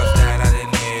up. What's that? I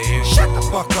didn't hear you. Shut the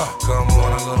fuck up. Come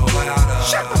on a little louder.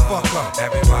 Shut the fuck up.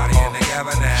 Everybody in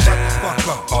together now. Shut the fuck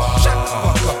up. Shut the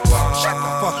fuck up. Shut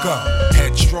the fuck up.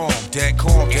 Headstrong, dead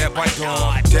calm, dead white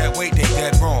dawn. Dead weight, they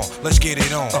dead wrong. Let's get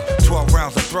it on. 12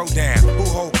 rounds of throwdown. Who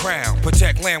hold crown?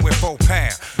 Protect land with 4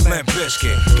 pounds. Limp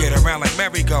Bizkit. Get around like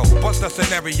merry-go. Bust a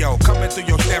scenario. Coming through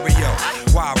your stereo.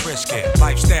 Why risk it?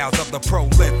 Lifestyles of the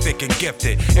prolific and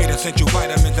gifted. 8 essential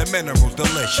vitamins and minerals.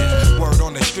 Delicious. Word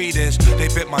on the street is they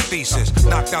bit my thesis.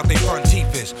 Knocked out they front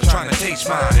teethers. Trying to taste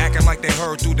mine. Acting like they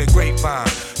heard through the grapevine.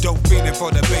 Dope feeding for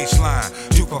the baseline.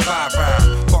 2 for 5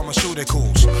 round.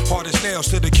 pharmaceuticals. Hard as nails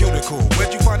to the cuticle.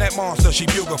 Where'd you find that monster? She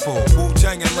beautiful.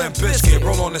 Wu-Tang and Limp Bizkit.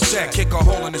 Roll on the set, kick a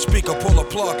hole in the speaker, pull a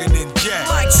plug and then jack.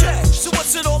 Mic check, so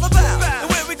what's it all about? And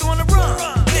where we gonna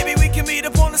run? Maybe we can meet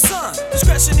up on the sun.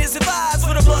 Discretion is advised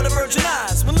for the blood of virgin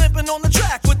eyes. We're limping on the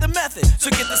track with the method. So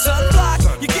get the sun block,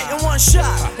 you're getting one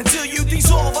shot. Until you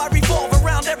dissolve, I revolve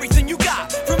around everything you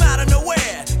got. From out of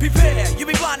nowhere, prepare, you'll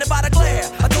be blinded by the glare.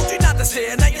 I told you not to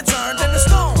stare, now you're turned into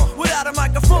stone. Without a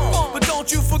microphone, but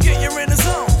don't you forget you're in the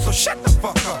zone. So shut the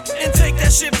fuck up and take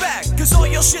that shit back, cause all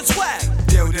your shit's whack.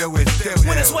 Deal with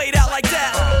when it's weighed out like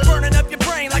that, burning up your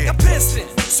brain like a piston.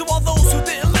 So all those who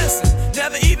didn't listen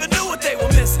never even knew what they were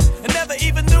missing, and never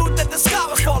even knew that the sky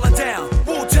was falling down.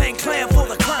 Wu-Tang Clan for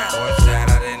the crown. What's that?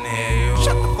 I didn't hear you.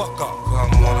 Shut the fuck up.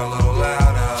 Come on a little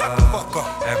louder. Shut the fuck up.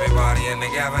 Everybody in the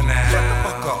cabin now. Shut the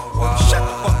fuck up. Whoa. Shut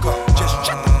the fuck up. Just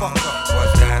shut the fuck up.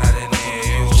 What's that? I didn't hear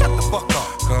you. Shut the fuck up.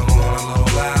 Come on a little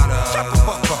louder. Shut the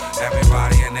fuck up.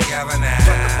 Everybody in the cabin now.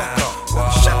 Shut the fuck up. Whoa.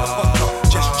 Shut the fuck up.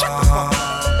 Just shut the fuck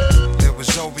up. It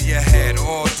was over your head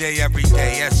all day, every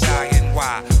day.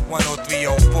 S-I-N-Y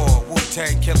 10304.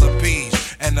 Wu-Tang Killer Bees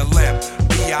and the Limp.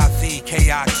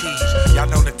 B-I-Z-K-I-T's. Y'all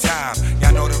know the time,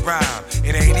 y'all know the rhyme.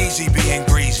 It ain't easy being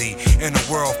greasy in a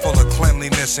world full of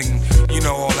cleanliness and you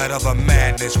know all that other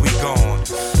madness. We gone.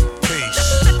 Peace.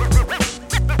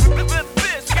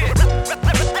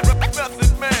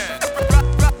 Method Man.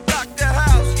 Rock the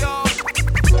house, y'all.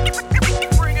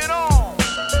 Bring it on.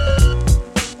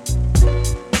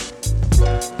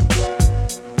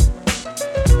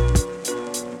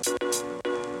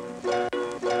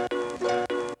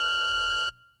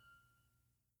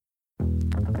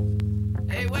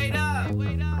 Hey, wait up! Where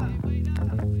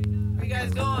you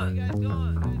guys going?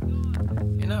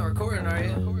 You're not recording, are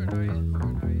you?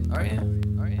 Are you?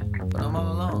 But I'm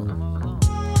all alone.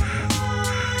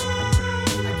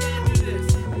 I can't do this.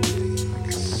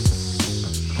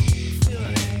 Feel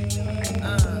it.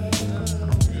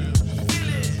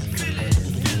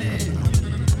 Feel it.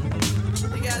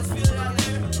 You guys feel it out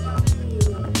there?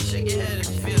 Shake your head if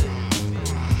you feel it.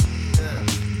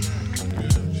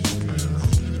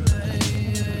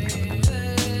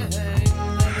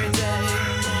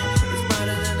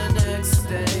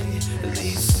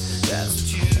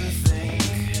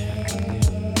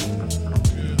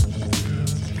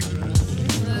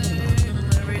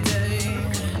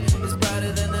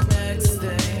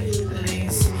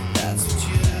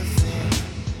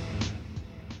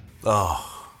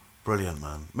 Oh, brilliant,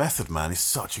 man. Method Man is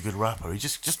such a good rapper. He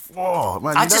just whoa,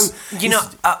 man. I carry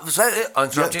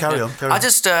on. I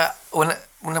just, when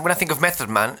I think of Method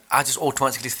Man, I just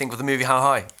automatically think of the movie How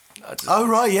High. Oh,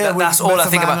 right, yeah. That's all I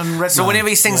think about. So whenever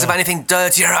he sings about anything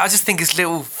dirty, I just think his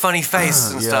little funny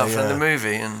face and stuff in the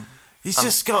movie. And he's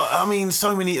just got, I mean,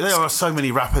 there are so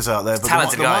many rappers out there. But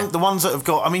the ones that have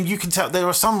got, I mean, you can tell, there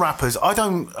are some rappers, I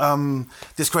don't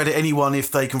discredit anyone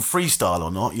if they can freestyle or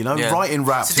not, you know? Yeah. Writing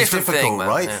raps is difficult, thing,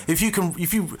 right? Yeah. If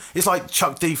you, it's like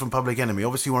Chuck D from Public Enemy,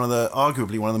 obviously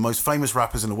arguably one of the most famous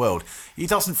rappers in the world. He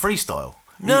doesn't freestyle.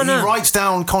 He writes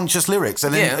down conscious lyrics,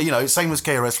 and then you know, same as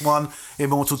KRS-One,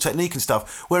 Immortal Technique and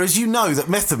stuff. Whereas you know that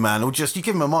Method Man will just, you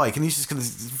give him a mic and he's just going to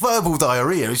verbal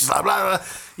diarrhea. He's just like blah, blah,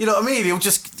 you know what I mean? He'll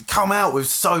just come out with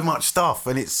so much stuff,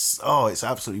 and it's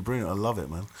absolutely brilliant. I love it,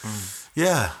 man.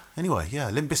 Yeah. Anyway,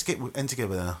 Limp Bizkit end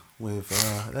together now with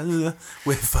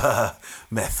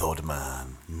Method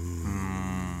Man.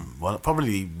 Well,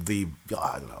 probably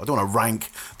I don't want to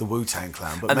rank the Wu-Tang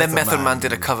Clan, but then Method Man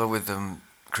did a cover with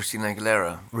Christina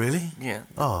Aguilera. Really? Yeah.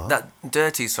 Oh, that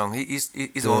Dirty song. He's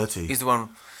the one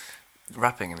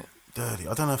rapping in it. Dirty.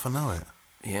 I don't know if I know it.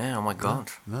 Yeah. Oh my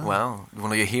God. No. Wow.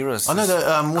 One of your heroes. I know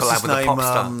that. What's his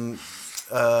name?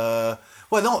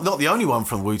 Well, not the only one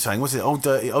from Wu-Tang. Was it Old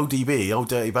DB? Old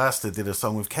Dirty Bastard did a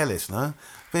song with Kellis. No.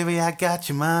 Baby, I got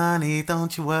your money.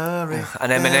 Don't you worry. And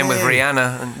Eminem with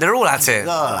Rihanna. And they're all at it.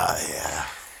 Oh yeah.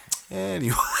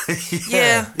 Anyway,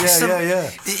 yeah.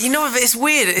 You know, it's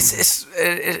weird.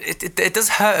 It does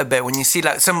hurt a bit when you see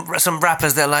like some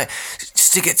rappers. They're like,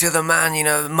 stick it to the man. You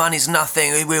know, money's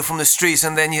nothing. We're from the streets,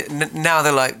 and then now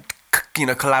they're like, you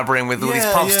know, collaborating with all these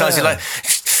pop stars. You're like,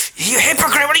 you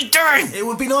hypocrite! What are you doing? It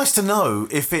would be nice to know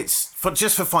if it's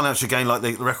just for financial gain, like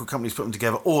the record companies put them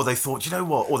together, or they thought, you know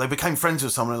what, or they became friends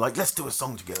with someone and like, let's do a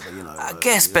song together. You know, I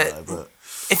guess, but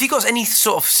if you got any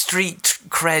sort of street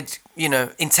cred, you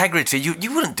know, integrity,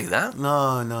 you wouldn't do that. No,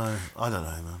 I don't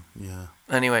know, man. Yeah.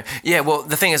 Anyway, well,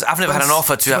 the thing is, I've never had an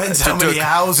offer to... Depends how many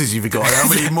houses you've got, how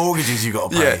many mortgages you've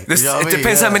got to pay. Yeah, it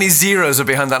depends how many zeros are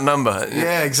behind that number.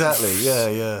 Yeah, exactly.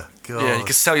 Yeah. God. Yeah, you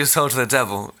can sell your soul to the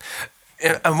devil.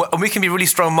 And we can be really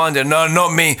strong-minded. No,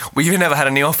 not me. Well, you've never had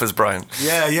any offers, Brian.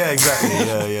 Yeah, exactly.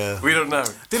 Yeah. We don't know.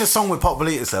 Did a song with Pop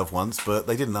Believe Itself once, but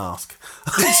they didn't ask.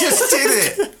 I just did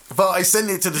it. But I sent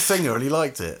it to the singer and he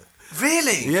liked it.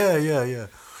 Really? Yeah.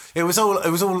 It was about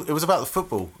the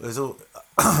football. It was all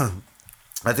I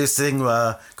had this thing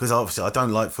because obviously I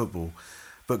don't like football,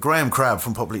 but Graham Crabb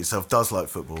from Pop Believe Itself does like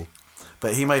football.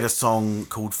 But he made a song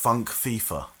called Funk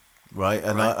FIFA, right?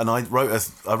 And I wrote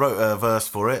a verse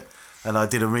for it. And I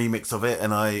did a remix of it,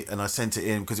 and I sent it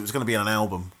in because it was going to be on an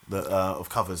album that of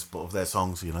covers of their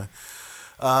songs, you know.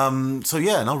 So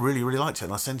yeah, and I really liked it,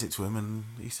 and I sent it to him, and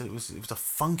he said it was a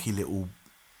funky little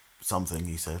something.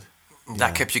 He said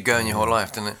that kept you going your whole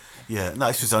life, didn't it? Yeah, no,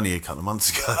 this was only a couple of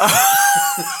months ago.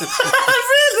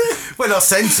 Really? When I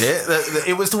sent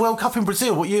it was the World Cup in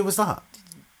Brazil. What year was that?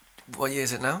 What year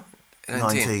is it now?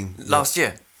 19. Last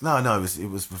year. No, it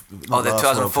was. Oh, the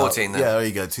 2014 then. Yeah, there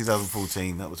you go.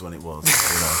 2014. That was when it was.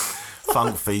 You know.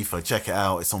 Funk FIFA. Check it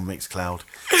out. It's on Mixcloud.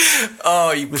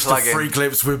 Oh, you Mr. plug Free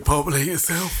Clips with Pop Believe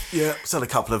Itself. Yeah, it's had a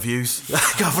couple of views, a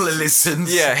couple of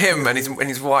listens. Yeah, him and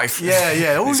his wife.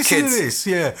 Yeah. All his listen kids. to this.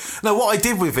 Yeah. No, what I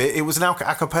did with it was an a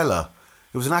cappella.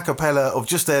 It was an a cappella of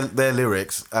just their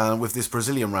lyrics, with this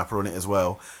Brazilian rapper on it as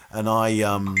well. And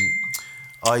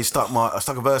I stuck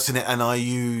a verse in it, and I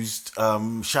used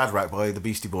Shadrach by the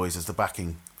Beastie Boys as the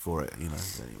backing for it. You know.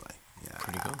 Anyway, yeah,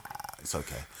 pretty good. It's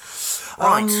okay.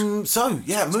 Right. So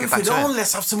yeah, moving on.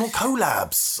 Let's have some more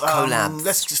collabs.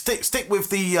 Let's stick with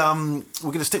the. We're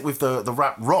going to stick with the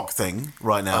rap rock thing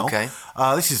right now. Okay.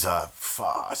 This is an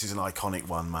iconic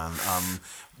one, man.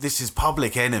 This is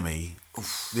Public Enemy.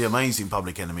 The amazing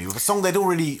Public Enemy, with a song they'd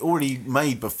already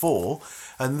made before,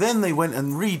 and then they went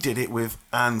and redid it with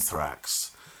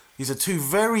Anthrax. These are two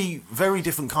very, very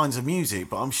different kinds of music,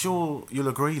 but I'm sure you'll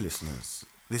agree, listeners,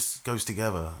 this goes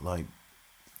together like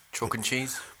chalk and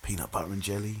cheese, peanut butter and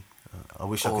jelly. I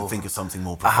wish I could think of something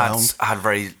more profound. I had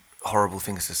very horrible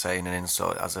things to say in an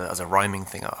insult as a rhyming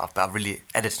thing. I really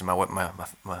edited my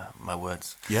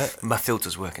words. Yeah, my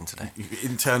filter's working today. You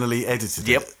internally edited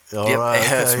it. Yep. Right, it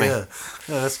hurts me. Yeah,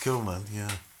 that's cool, man.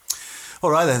 Yeah. All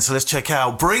right then, so let's check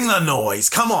out Bring the Noise.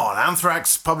 Come on,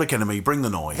 Anthrax, Public Enemy, Bring the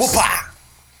Noise. Whoopah!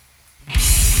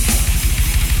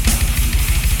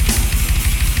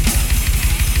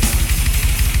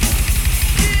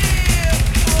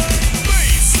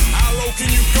 Can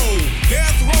you go?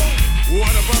 Death row? What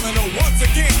a brother, no. Once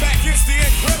again, back is the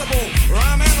incredible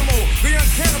rhyme animal, the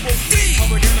uncannibal D.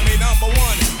 Public Enemy #1.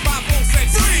 5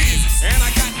 said freeze, and I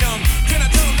got numb. Can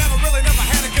I tell him never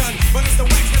had a gun, but it's the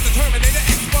wax that the Terminator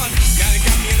X-Bun. Got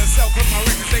me in a cell, cause my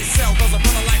records they sell. Cause a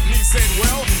brother like me said,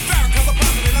 well, Farrakhan's a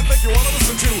prophet, and I think you ought to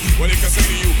listen to what he can say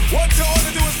to you. What you ought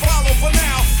to do is follow for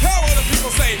now. How will the people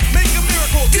say? Make a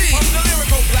miracle. I'm the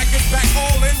lyrical. Black is back,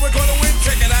 all in. We're gonna win.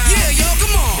 Check it out. Yeah, y'all,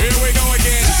 come on. Here we go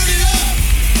again. Turn it up.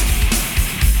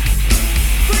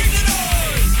 Bring the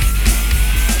noise.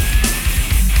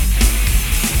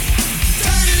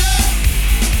 Turn it up.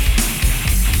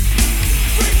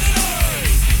 Bring the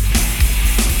noise.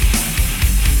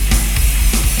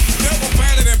 Never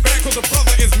batted and back, cause the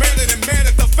brother is madder than mad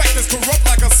at the fact is corrupt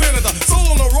like a senator. Soul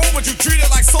on the road, but you treat it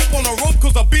like soap on a rope,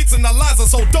 cause the beats and the lines are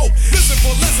so dope. Listen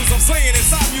for lessons I'm saying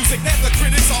inside music that the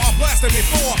critics are blasting me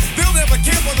for. They'll never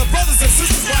care for the brothers and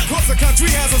sisters why across the country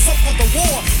has us up for the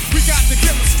war. We got to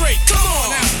get them straight. Come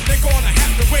on now, they're gonna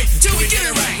have to wait till we get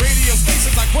it right. Radio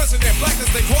stations I question their blackness,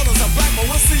 they call us a black, but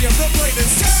we'll see if they'll play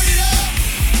this. Turn it up.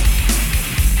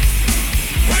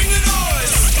 Bring the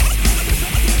noise.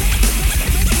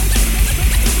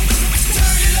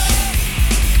 Turn it up.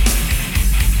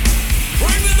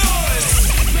 Bring the noise.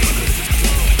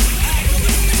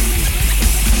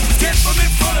 Get from in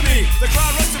front of me. The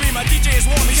crowd runs to me. My DJ is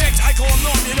warm. He checks. I call him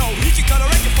Norm. You know he can cut a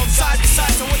record from side to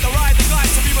side. So with the ride, the glide,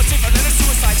 some people safer than a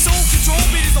suicide. Soul control.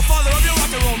 Beat is the father of your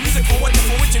rock and roll music. For what?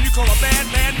 For which? And you call a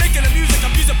band, man. Making the music, I'm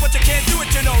music, but you can't do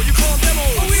it. You know. You call them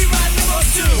demos. But we ride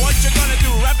demos too. What you gonna do?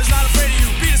 Rap is not afraid of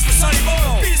you. Beat is for Sonny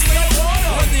Bono. Beat is for your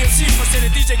Bono. Run the MC for saying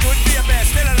the DJ couldn't be a band.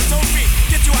 Stand on his own feet.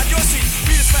 Get you out your seat.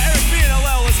 Beat is for Eric B and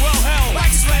LL as well. Hell.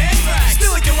 Wax is for Anthrax.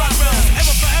 Still like your rock bells.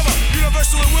 Ever forever.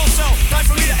 Universal and will sell. Time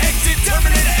for me to exit.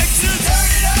 Terminator exit. Turn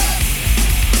it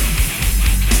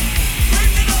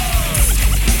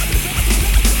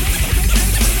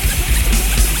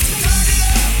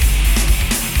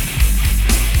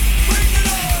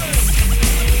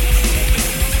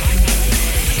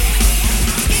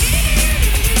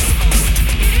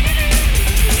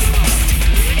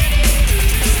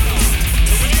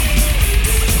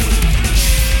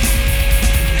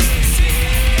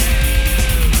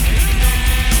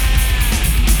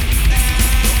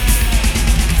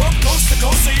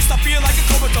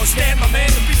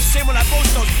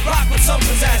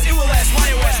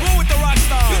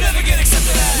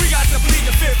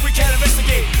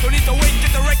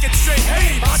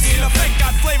fake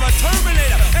got flavor,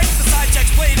 Terminator. Exercise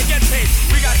checks play to get paid.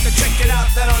 We got to check it out,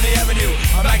 that on the avenue.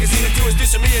 A magazine or two is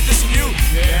dissing me and dissing you.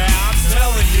 Yeah, I'm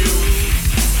telling you.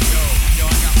 Yo, I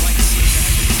got like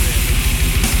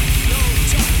Yo,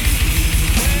 Chucky,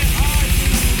 where are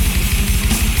you?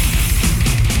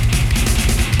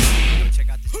 Yo, check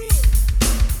out this beat.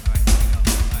 Alright, here we go.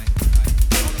 Alright.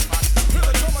 Hear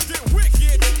the drummer get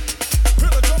wicked.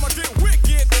 Hear the drummer get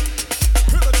wicked.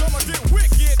 Hear the drummer get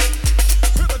wicked.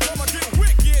 Hear the drummer get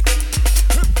wicked.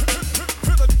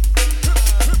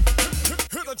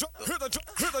 Hear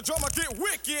the drummer get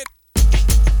wicked.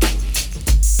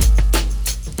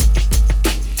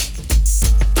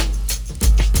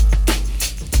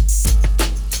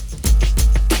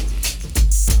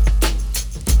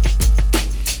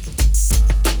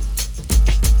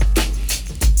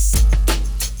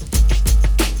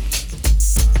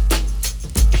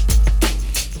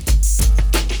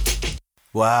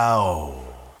 Wow.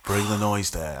 Bring the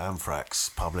noise there. Anthrax,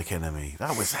 Public Enemy.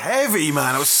 That was heavy,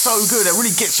 man. It was so good. It really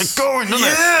gets you going, doesn't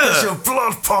it? Gets your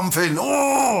blood pumping.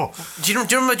 Oh. Do you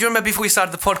remember before we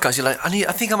started the podcast, you're like, I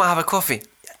think I might have a coffee.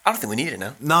 I don't think we need it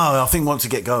now. No, I think once you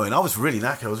get going, I was really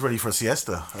knackered. I was ready for a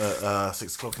siesta at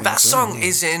 6 o'clock. That song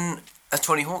is in a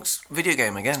Tony Hawk's video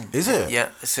game again. Is it? Yeah,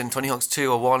 it's in Tony Hawk's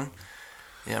 2 or 1.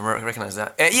 Yeah, I recognise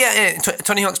that. Yeah,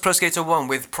 Tony Hawk's Pro Skater 1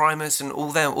 with Primus and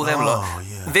all them lot.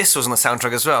 Yeah. This was on the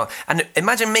soundtrack as well. And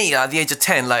imagine me at the age of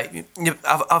 10, like,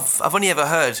 I've only ever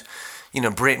heard,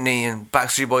 Britney and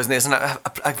Backstreet Boys and this, and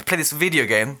I play this video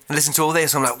game and listen to all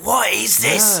this, and I'm like, what is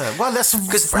this? Yeah, well, that's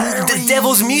because the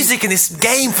devil's music in this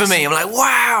game for me. I'm like,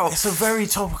 wow. It's a very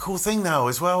topical thing now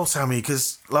as well, Sammy,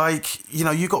 because,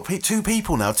 you got two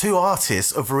people now, two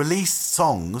artists have released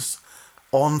songs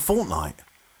on Fortnite.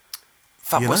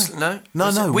 No.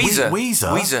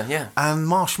 Weezer, yeah. And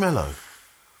Marshmello.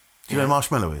 Do you know who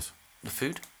Marshmello is? The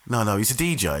food? No, he's a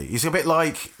DJ. He's a bit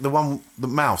like the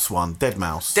Mouse one, Dead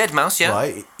Mouse. Dead Mouse, yeah.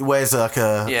 Right? He wears like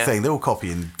a thing. They're all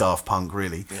copying Daft Punk,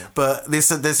 really. Yeah. But there's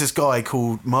this guy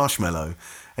called Marshmello,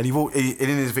 and in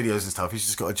his videos and stuff, he's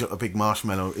just got a big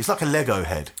marshmallow. It's like a Lego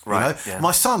head, right? Yeah.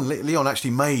 My son Leon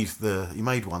actually made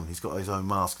one. He's got his own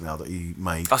mask now that he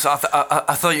made. Oh, so I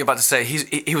thought you were about to say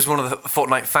he was one of the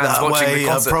Fortnite fans watching the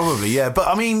concert. Probably, yeah. But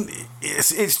I mean,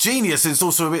 it's genius. It's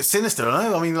also a bit sinister. I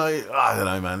know. I mean, I don't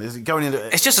know, man.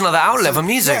 It's just another outlet for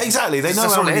music. Yeah, exactly. They know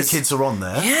how many kids are on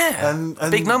there. Yeah, and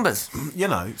big numbers.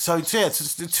 So yeah,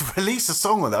 to release a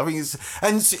song like that, I mean,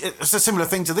 it's a similar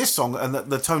thing to this song and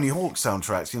the Tony Hawk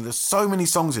soundtracks. There's so many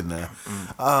songs in there,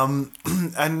 and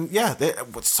yeah,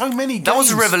 so many games. That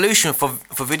was a revolution for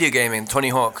video gaming. Tony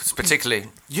Hawk, particularly.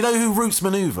 You know who Roots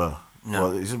Maneuver? No.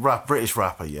 Well, he's a British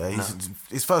rapper. Yeah,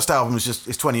 his first album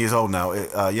is 20 years old now.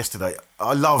 Yesterday,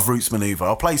 I love Roots Maneuver.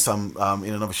 I'll play some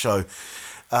in another show,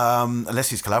 unless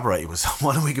he's collaborated with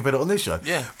someone, and we can put it on this show.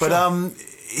 Yeah, but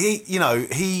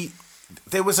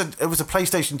there was a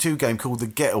PlayStation 2 game called The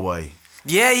Getaway.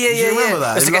 Yeah. Do you remember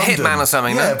that? It's like a Hitman or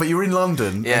something. Yeah, no? But you're in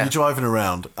London and you're driving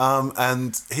around,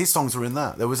 and his songs are in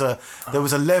that. There was a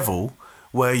level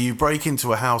where you break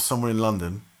into a house somewhere in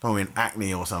London, probably in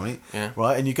Acne or something,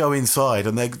 right? And you go inside,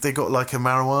 and they got like a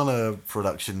marijuana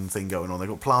production thing going on. They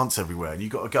got plants everywhere, and you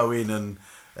got to go in and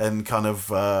kind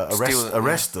of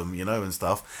arrest them, and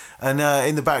stuff. And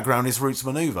in the background is Roots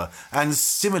Maneuver, and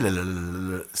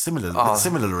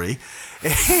similarly,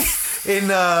 in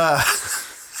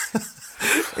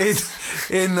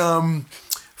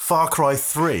Far Cry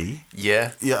 3,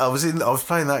 I was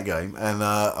playing that game, and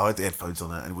I had the headphones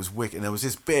on it, and it was wicked. And there was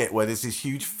this bit where there's this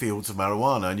huge fields of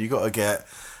marijuana, and you got to get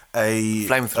a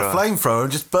flamethrower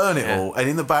and just burn it all. And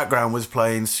in the background was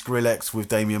playing Skrillex with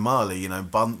Damian Marley,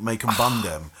 Make 'em Bun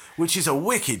Them, which is a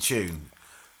wicked tune.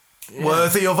 Yeah.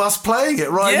 Worthy of us playing it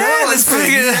right now. Let's play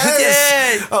it.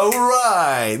 Yes. Yeah. All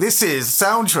right. This is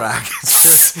soundtrack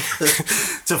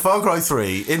to Far Cry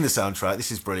 3 in the soundtrack.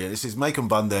 This is brilliant. This is Make 'em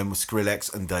Bun Them with Skrillex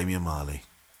and Damian Marley.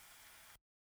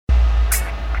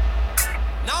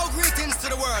 Now greetings to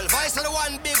the world. Vice of the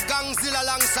one big gangzilla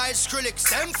alongside Skrillex.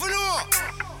 Them for no.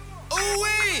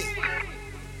 Ooh-wee.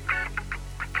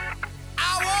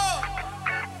 Ow.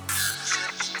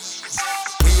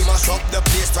 Mash up the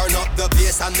place, turn up the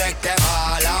bass and make them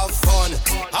all have fun.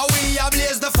 How we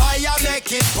ablaze the fire,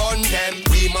 make it fun them.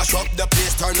 We mash up the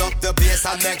place, turn up the bass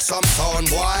and make some sound,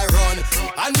 boy run.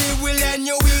 And we will end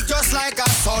your week just like a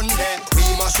Sunday. We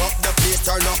mash up the place,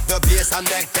 turn up the bass and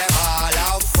make them all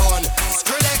have fun.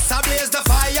 Skrillex ablaze the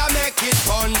fire, make it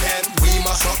fun them. We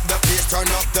mash up the place,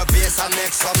 turn up the bass and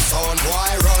make some sound,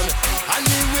 boy run. And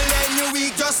we will end your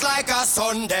week just like a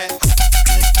Sunday.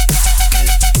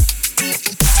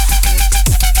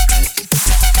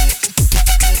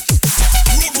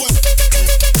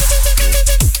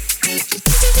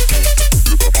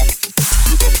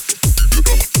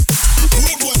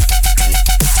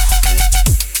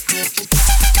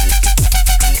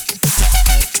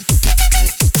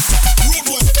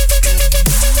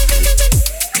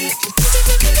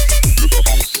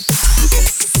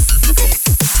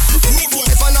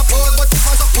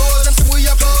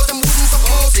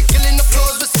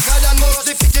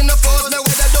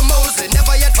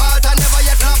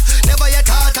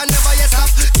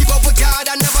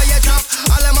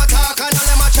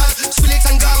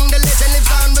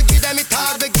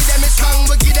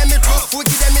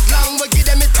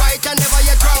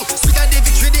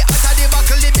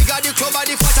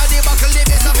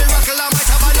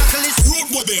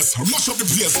 bass, mash up the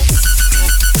place.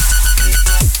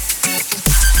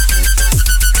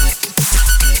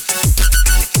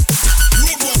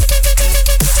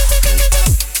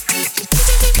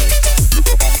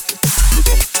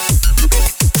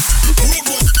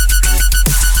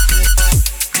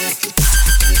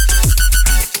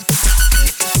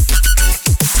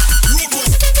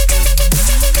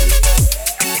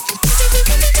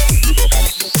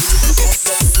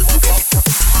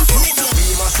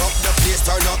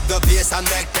 And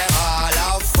make them all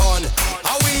have fun.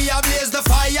 How we ablaze the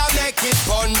fire, make it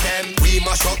fun them. We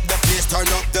mash up the place, turn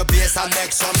up the bass and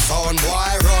make some sound,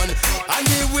 boy run. And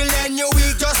we will end your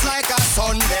week just like a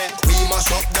Sunday. We mash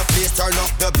up the place, turn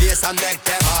up the bass and make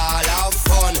them all have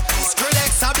fun.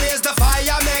 Skrillex ablaze the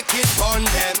fire, make it fun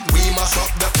them. We mash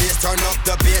up the place, turn up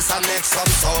the bass and make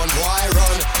some sound, boy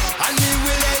run. And we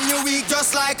will end your week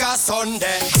just like a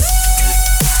Sunday.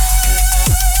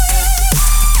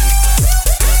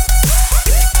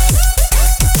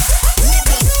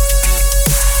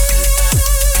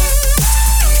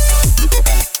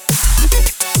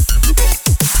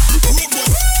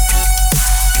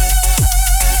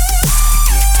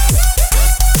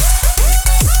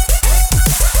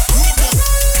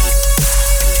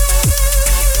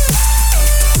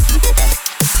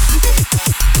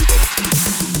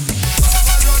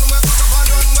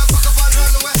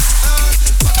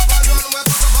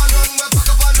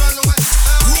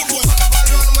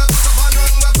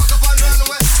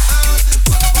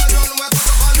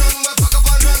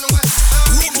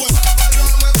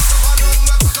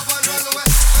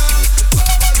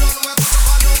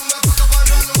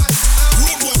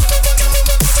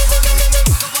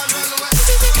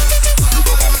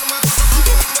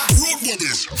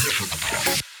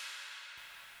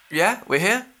 Yeah, we're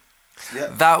here. Yeah.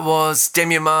 That was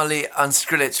Damian, Marley and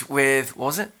Skrillex with, what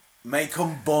was it? Make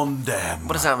 'em bond them.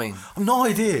 What does that mean? I've no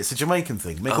idea. It's a Jamaican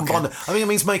thing. Make 'em bond them. I think it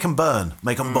means make 'em burn.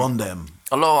 Make 'em bond them.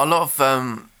 A lot of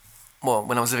well,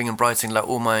 when I was living in Brighton, like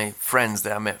all my friends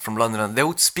that I met from London, they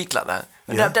all speak like that.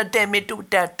 Yeah. I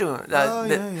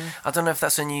don't know if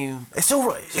that's a new. It's all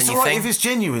right. It's all right if it's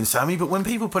genuine, Sammy. But when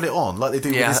people put it on, like they do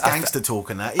with this gangster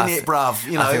talk and that, innit, bruv?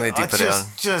 You know, I think they do put it on.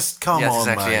 Just come on,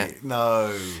 exactly, mate. yeah.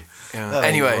 No. Yeah. That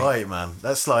Anyway, ain't right, man.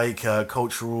 That's like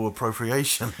cultural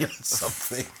appropriation or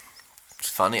something. It's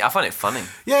funny. I find it funny.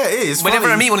 Yeah, it is. Whenever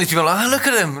funny. I meet one of these people, I'm like, oh, look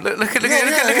at him. Look at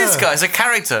this guy. It's a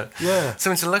character. Yeah.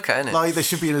 Something to look at, isn't it? Like they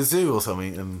should be in a zoo or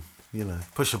something and, you know,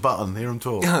 push a button, hear them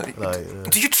talk.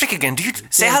 Do you trick again? Do you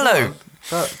say hello?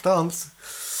 Dance.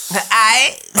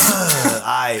 Aye.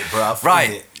 Aye, bruv.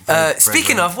 Right.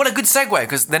 Speaking of, what a good segue,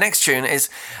 because the next tune is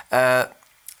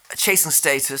Chasing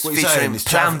Status featuring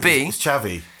Plan B. It's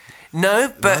Chavy.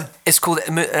 No, but it's called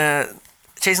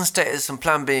Chasing Status and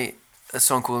Plan B, a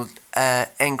song called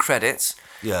End Credits.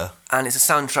 Yeah. And it's a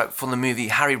soundtrack from the movie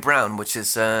Harry Brown, which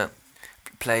is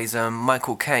plays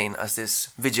Michael Caine as this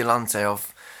vigilante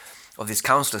of this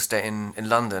council estate in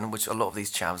London, which a lot of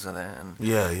these chavs are there. And,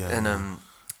 and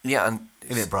in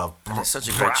it, bruv. It's such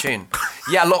a great tune.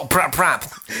 Yeah, a lot of brap.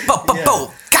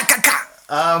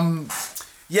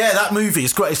 Yeah, that movie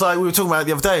is great. It's like we were talking about it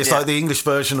the other day. It's like the English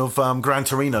version of Gran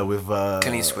Torino with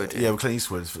Clint Eastwood. Yeah, with Clint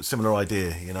Eastwood. Similar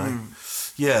idea, you know.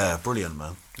 Yeah, brilliant,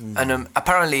 man. And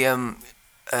apparently,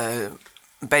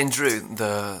 Ben Drew,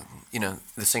 the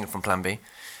singer from Plan B,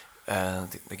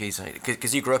 the geezer,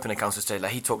 because he grew up in a council estate.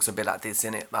 Like he talks a bit like this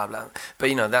in it, blah blah.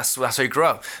 But that's how he grew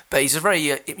up. But he's a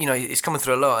very he's coming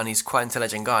through a lot, and he's quite an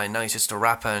intelligent guy. And now he's just a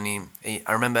rapper. And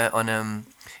I remember on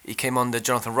he came on the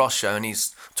Jonathan Ross show, and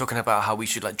he's talking about how we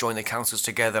should like join the councils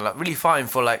together, like really fighting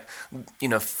for like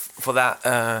for that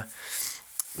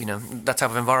that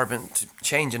type of environment to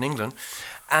change in England.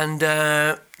 And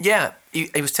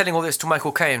he was telling all this to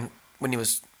Michael Caine when he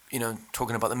was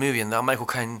talking about the movie, and that Michael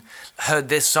Caine heard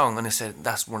this song and he said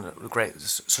that's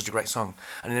such a great song.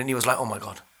 And then he was like, oh my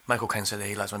god, Michael Caine said that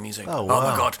he likes my music. Oh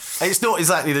my god, it's not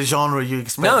exactly the genre you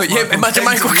expect. No, imagine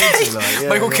Michael Caine.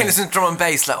 Michael Caine listens to drum and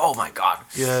bass, like, oh my god.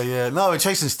 Yeah. No,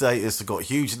 Chasing Status got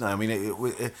huge, didn't they? I mean,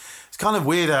 it's kind of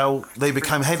weird how they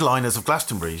became headliners of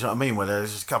Glastonbury. You know what I mean? Where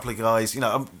there's just a couple of guys,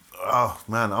 oh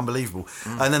man, unbelievable.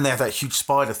 And then they have that huge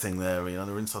spider thing there,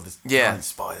 they're inside this giant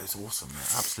spider. It's awesome, man.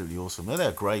 Absolutely awesome.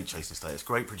 They're great, Chasing Status.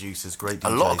 Great producers, great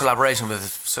DJs. A lot of collaboration with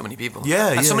so many people.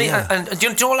 Yeah. And do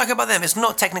you know what I like about them? It's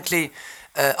not technically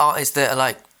artists that are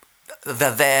like,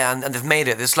 they're there and they've made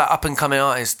it. There's like up and coming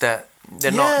artists that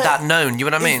they're not that known. You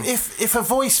know what I mean? If a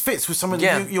voice fits with something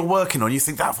that you're working on, you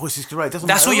think that voice is great.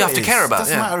 That's all you have to care about.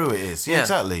 Doesn't matter who it is. Yeah,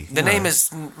 exactly. The name is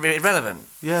irrelevant.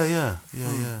 Yeah.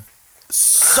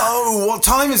 So, what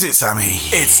time is it, Sammy?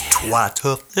 It's Twat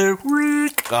of the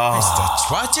Week. It's the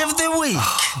Twat of the Week.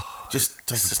 Just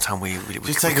take it's time we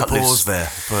take a pause there.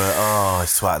 But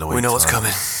it's Twat of the Week. We know what's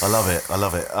coming. I love it.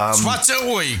 Twat of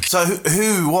the Week. So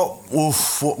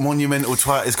what monumental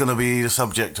twat is going to be the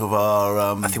subject of our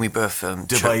I think we both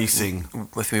debating.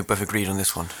 I think we both agreed on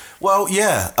this one. Well,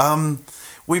 yeah.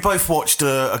 We both watched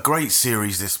a great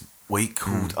series this week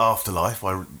called Afterlife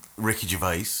by Ricky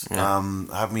Gervais. Yeah.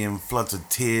 Had me in floods of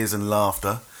tears and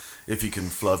laughter. If you can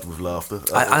flood with laughter.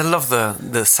 I love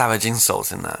the savage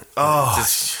insults in that. Oh,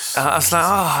 I was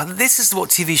like, this is what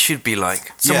TV should be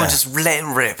like. Someone just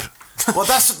letting rip. Well,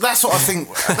 that's what I think.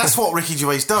 That's what Ricky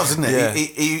Gervais does, isn't it? Yeah.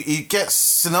 He gets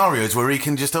scenarios where he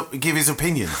can just give his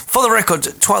opinion. For the record,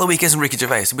 Twat of the Week isn't Ricky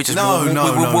Gervais.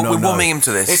 We're warming him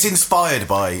to this. It's inspired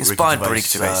by Ricky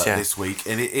Gervais, yeah. This week,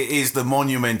 and it is the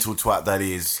monumental twat that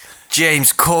is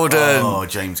James Cordon. Oh,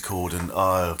 James Cordon.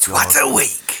 Oh, Twat of the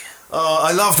Week.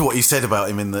 I loved what you said about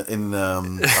him in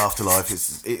Afterlife.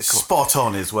 It's spot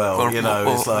on as well.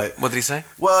 It's like, what did he say?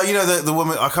 Well, the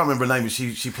woman, I can't remember her name, but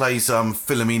she plays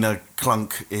Philomena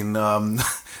Clunk in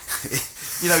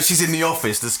she's in The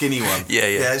Office, the skinny one.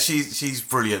 Yeah. She's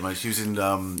brilliant, mate. She was in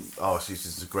she's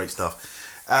just great stuff.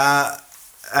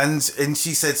 And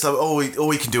she said,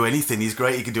 he can do anything. He's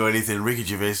great. He can do anything. Ricky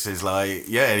Gervais is like,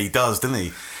 yeah, he does, doesn't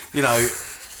he? Mate.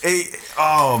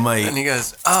 And he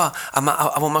goes, I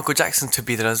want Michael Jackson to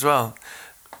be there as well.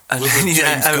 And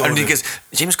he goes,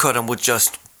 James Corden would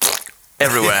just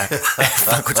everywhere if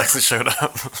Michael Jackson showed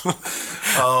up.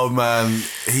 Oh man,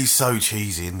 he's so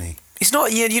cheesy, isn't he? It's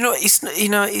not. Yeah, he's.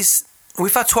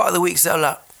 We've had Twat of the Weeks that are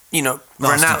like, renowned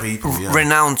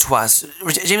twats.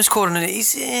 James Corden,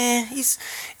 he's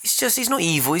not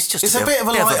evil. He's just. It's a bit of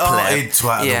a light-hearted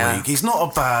Twat of the Week. He's not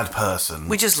a bad person.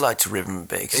 We just like to rib him a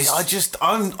bit.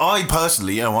 I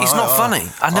personally, he's not funny.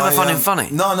 I never find him funny.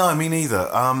 No, me neither.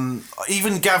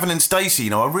 Even Gavin and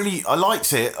Stacey, I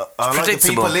liked it. I liked the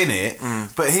people in it,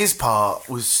 but his part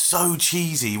was so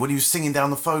cheesy when he was singing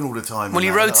down the phone all the time. Well, he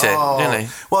wrote it, didn't he?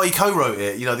 Well, he co-wrote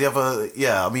it. The other,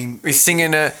 he's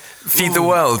singing "Feed the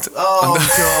World." Oh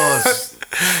God.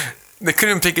 They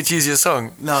couldn't pick a cheesier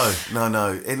song. No.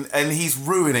 And he's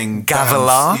ruining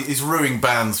Gallager. He's ruining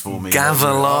bands for me. Gallager.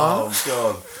 Oh,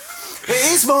 God.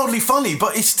 It is mildly funny,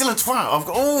 but he's still a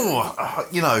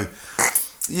twat.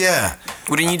 Yeah.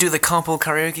 Wouldn't you do the carpool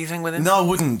karaoke thing with him? No, I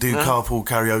wouldn't do carpool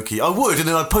karaoke. I would, and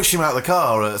then I'd push him out of the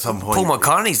car at some point. Paul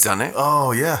McCartney's done it.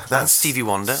 Oh, yeah. That's Stevie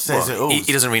Wonder. Says it all.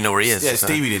 He doesn't really know where he is. Yeah, so.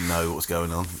 Stevie didn't know what was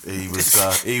going on. He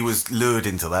was lured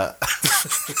into that.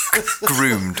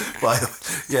 Groomed. by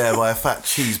a fat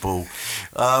cheese ball.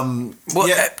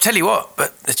 Tell you what,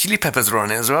 but the Chili Peppers were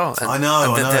on it as well. I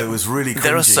know. It was really cringy.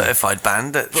 They're a certified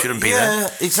band that shouldn't be there. Yeah,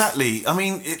 exactly. I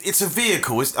mean, it's a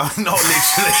vehicle. It's not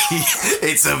literally.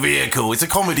 It's a vehicle. It's a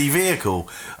comedy vehicle.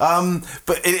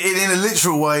 But in a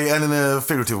literal way and in a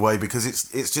figurative way, because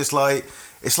it's just like.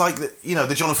 It's like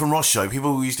the Jonathan Ross show.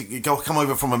 People used to come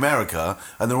over from America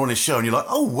and they're on his show, and you're like,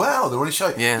 oh wow, they're on his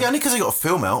show. Yeah, only because they got a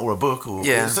film out or a book or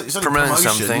it's only promoting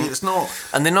something. It's not,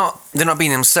 and they're not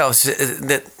being themselves.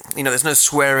 There's no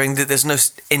swearing. There's no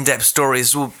in-depth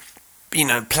stories. Well,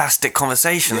 plastic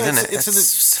conversations, isn't it?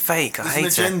 It's fake. I hate it.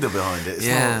 There's an agenda behind it. It's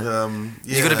not,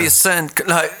 You've got to be a certain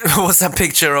what's that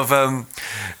picture of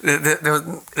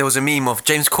there was a meme of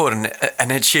James Corden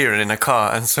and Ed Sheeran in a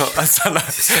car, and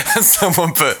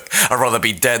someone put, I'd rather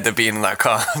be dead than be in that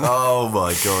car. Oh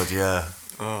my God, yeah.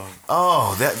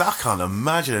 That I can't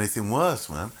imagine anything worse,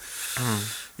 man.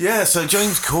 Yeah, so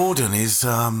James Corden is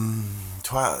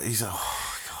he's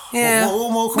yeah,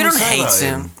 what more can we don't say hate about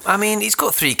him. I mean, he's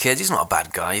got 3 kids. He's not a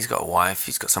bad guy. He's got a wife.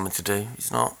 He's got something to do.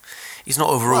 He's not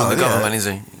overruling the government, is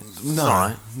he? No,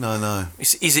 right. No.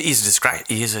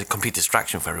 He's a complete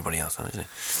distraction for everybody else, isn't he?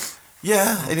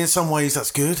 Yeah, and in some ways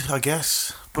that's good, I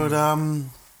guess. But I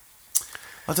don't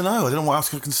know. I don't know what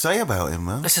else I can say about him,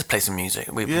 man. Let's just play some music.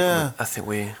 I think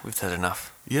we've said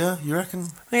enough. Yeah, you reckon?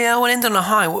 Yeah, we'll end on a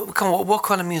high. What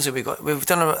kind of music we got? We've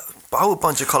done a whole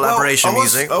bunch of collaboration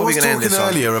music. I was talking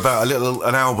earlier about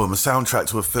an album, a soundtrack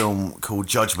to a film called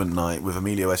Judgment Night with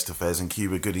Emilio Estevez and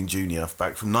Cuba Gooding Jr.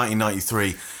 back from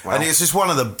 1993. Wow. And it's just one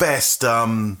of the best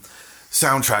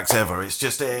soundtracks ever. It's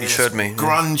just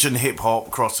grunge and hip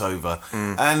hop crossover.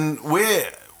 And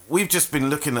we've just been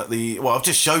looking at I've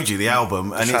just showed you the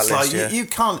album, and it's like you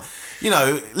can't,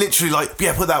 literally like,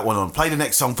 put that one on, play the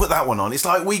next song, put that one on. It's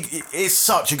like it's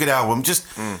such a good album. Just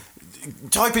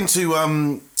type into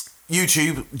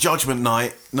YouTube Judgment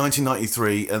Night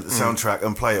 1993 and the soundtrack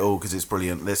and play it all, because it's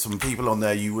brilliant. There's some people on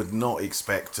there you would not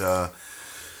expect to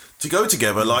go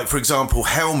together, like for example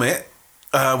Helmet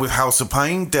with House of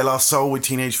Pain, De La Soul with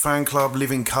Teenage Fan Club,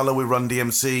 Living Colour with Run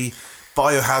DMC,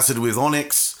 Biohazard with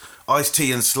Onyx,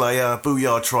 Ice-T and Slayer,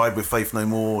 Booyah Tribe with Faith No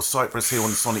More, Cypress Hill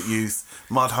and Sonic Youth,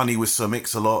 Mudhoney with Sir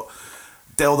Mix-a-Lot,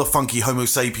 Del the Funky Homo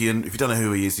Sapien. If you don't know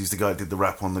who he is, he's the guy that did the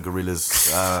rap on the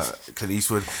Gorillaz, Clint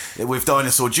Eastwood, with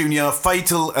Dinosaur Jr.,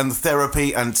 Fatal and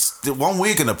Therapy, and the one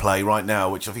we're going to play right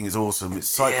now, which I think is awesome, it's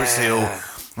Cypress Hill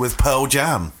with Pearl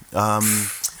Jam.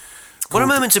 What a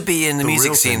moment to be in the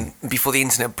music scene before the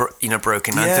internet broke in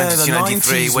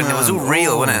 1993, when it was all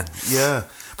real, wasn't it? Yeah.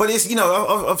 But it's,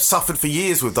 I've suffered for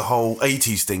years with the whole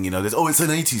 80s thing, there's, it's an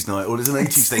 80s night, or there's an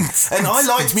 80s thing. And I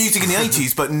liked music in the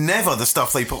 80s, but never the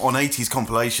stuff they put on 80s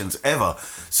compilations, ever.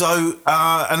 So,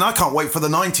 and I can't wait for the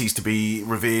 90s to be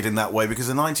revered in that way, because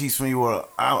the 90s for me were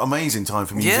an amazing time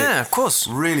for music. Yeah, of course.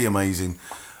 Really amazing.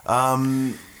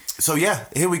 So yeah,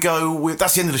 here we go.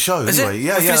 That's the end of the show. Is anyway,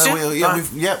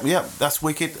 it? Yeah, that's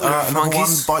wicked. Number one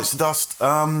bites the dust.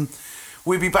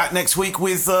 We'll be back next week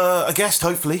with a guest,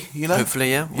 hopefully.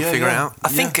 Hopefully, yeah. We'll figure it out. I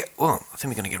think we're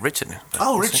going to get Richard now.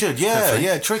 Oh, Richard,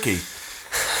 yeah, Tricky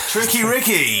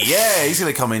Ricky. Yeah, he's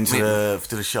going to come into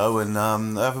the show and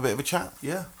have a bit of a chat.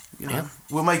 Yeah.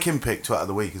 We'll make him pick Twat of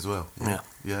the Week as well.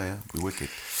 Yeah. Be wicked.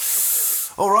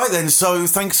 All right then, so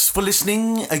thanks for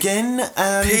listening again,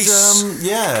 and peace.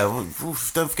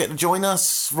 Don't forget to join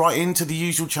us right into the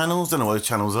usual channels. Don't know what those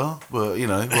channels are, but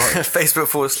right.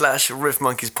 Facebook.com/Riff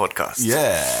Monkeys Podcast.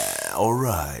 Yeah, all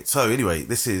right. So anyway,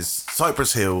 this is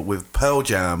Cypress Hill with Pearl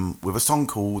Jam with a song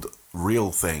called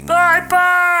Real Thing.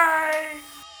 Bye.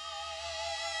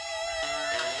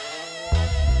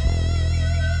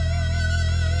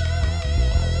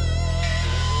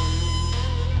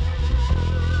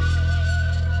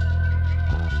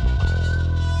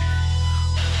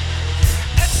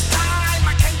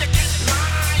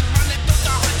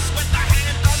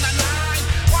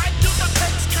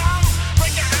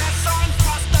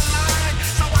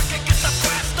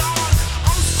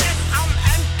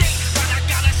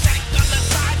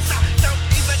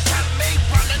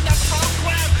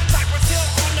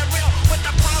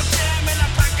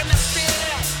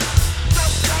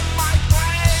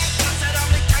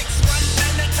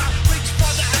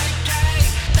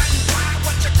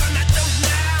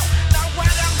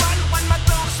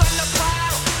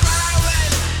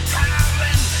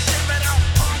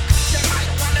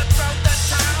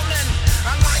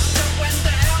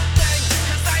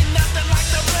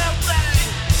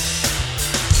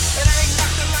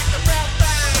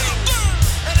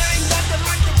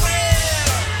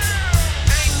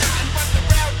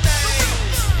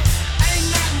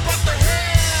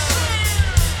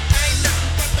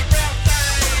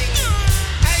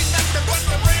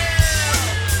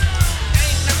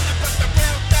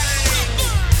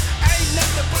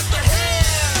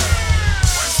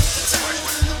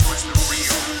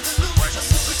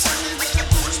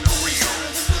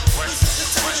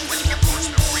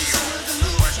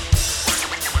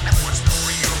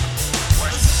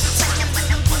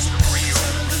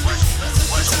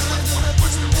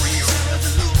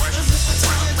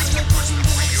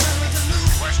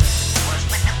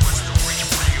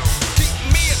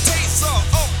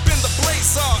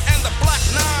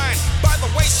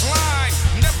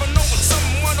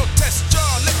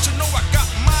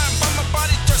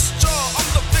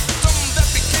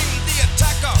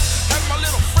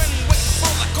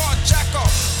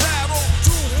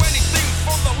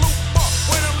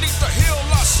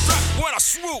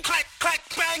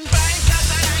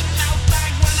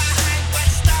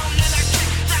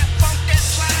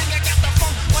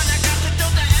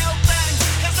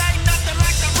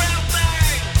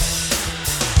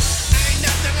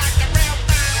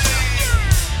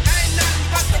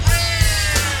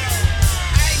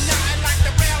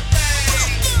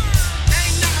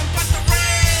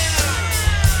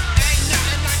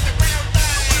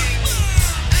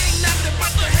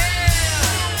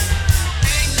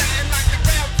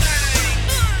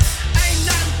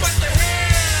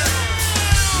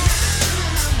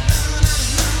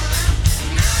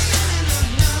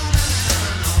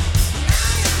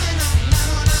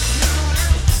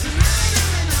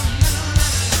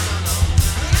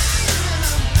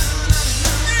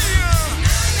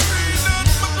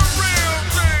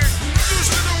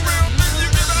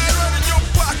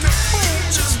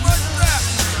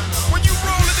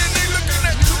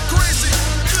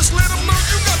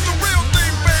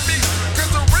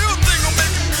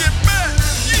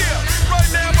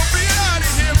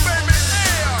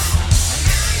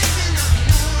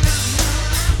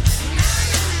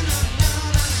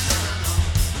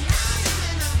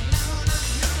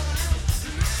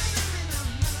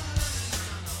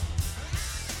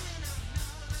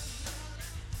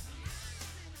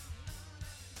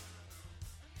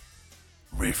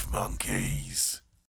 Riff Monkeys.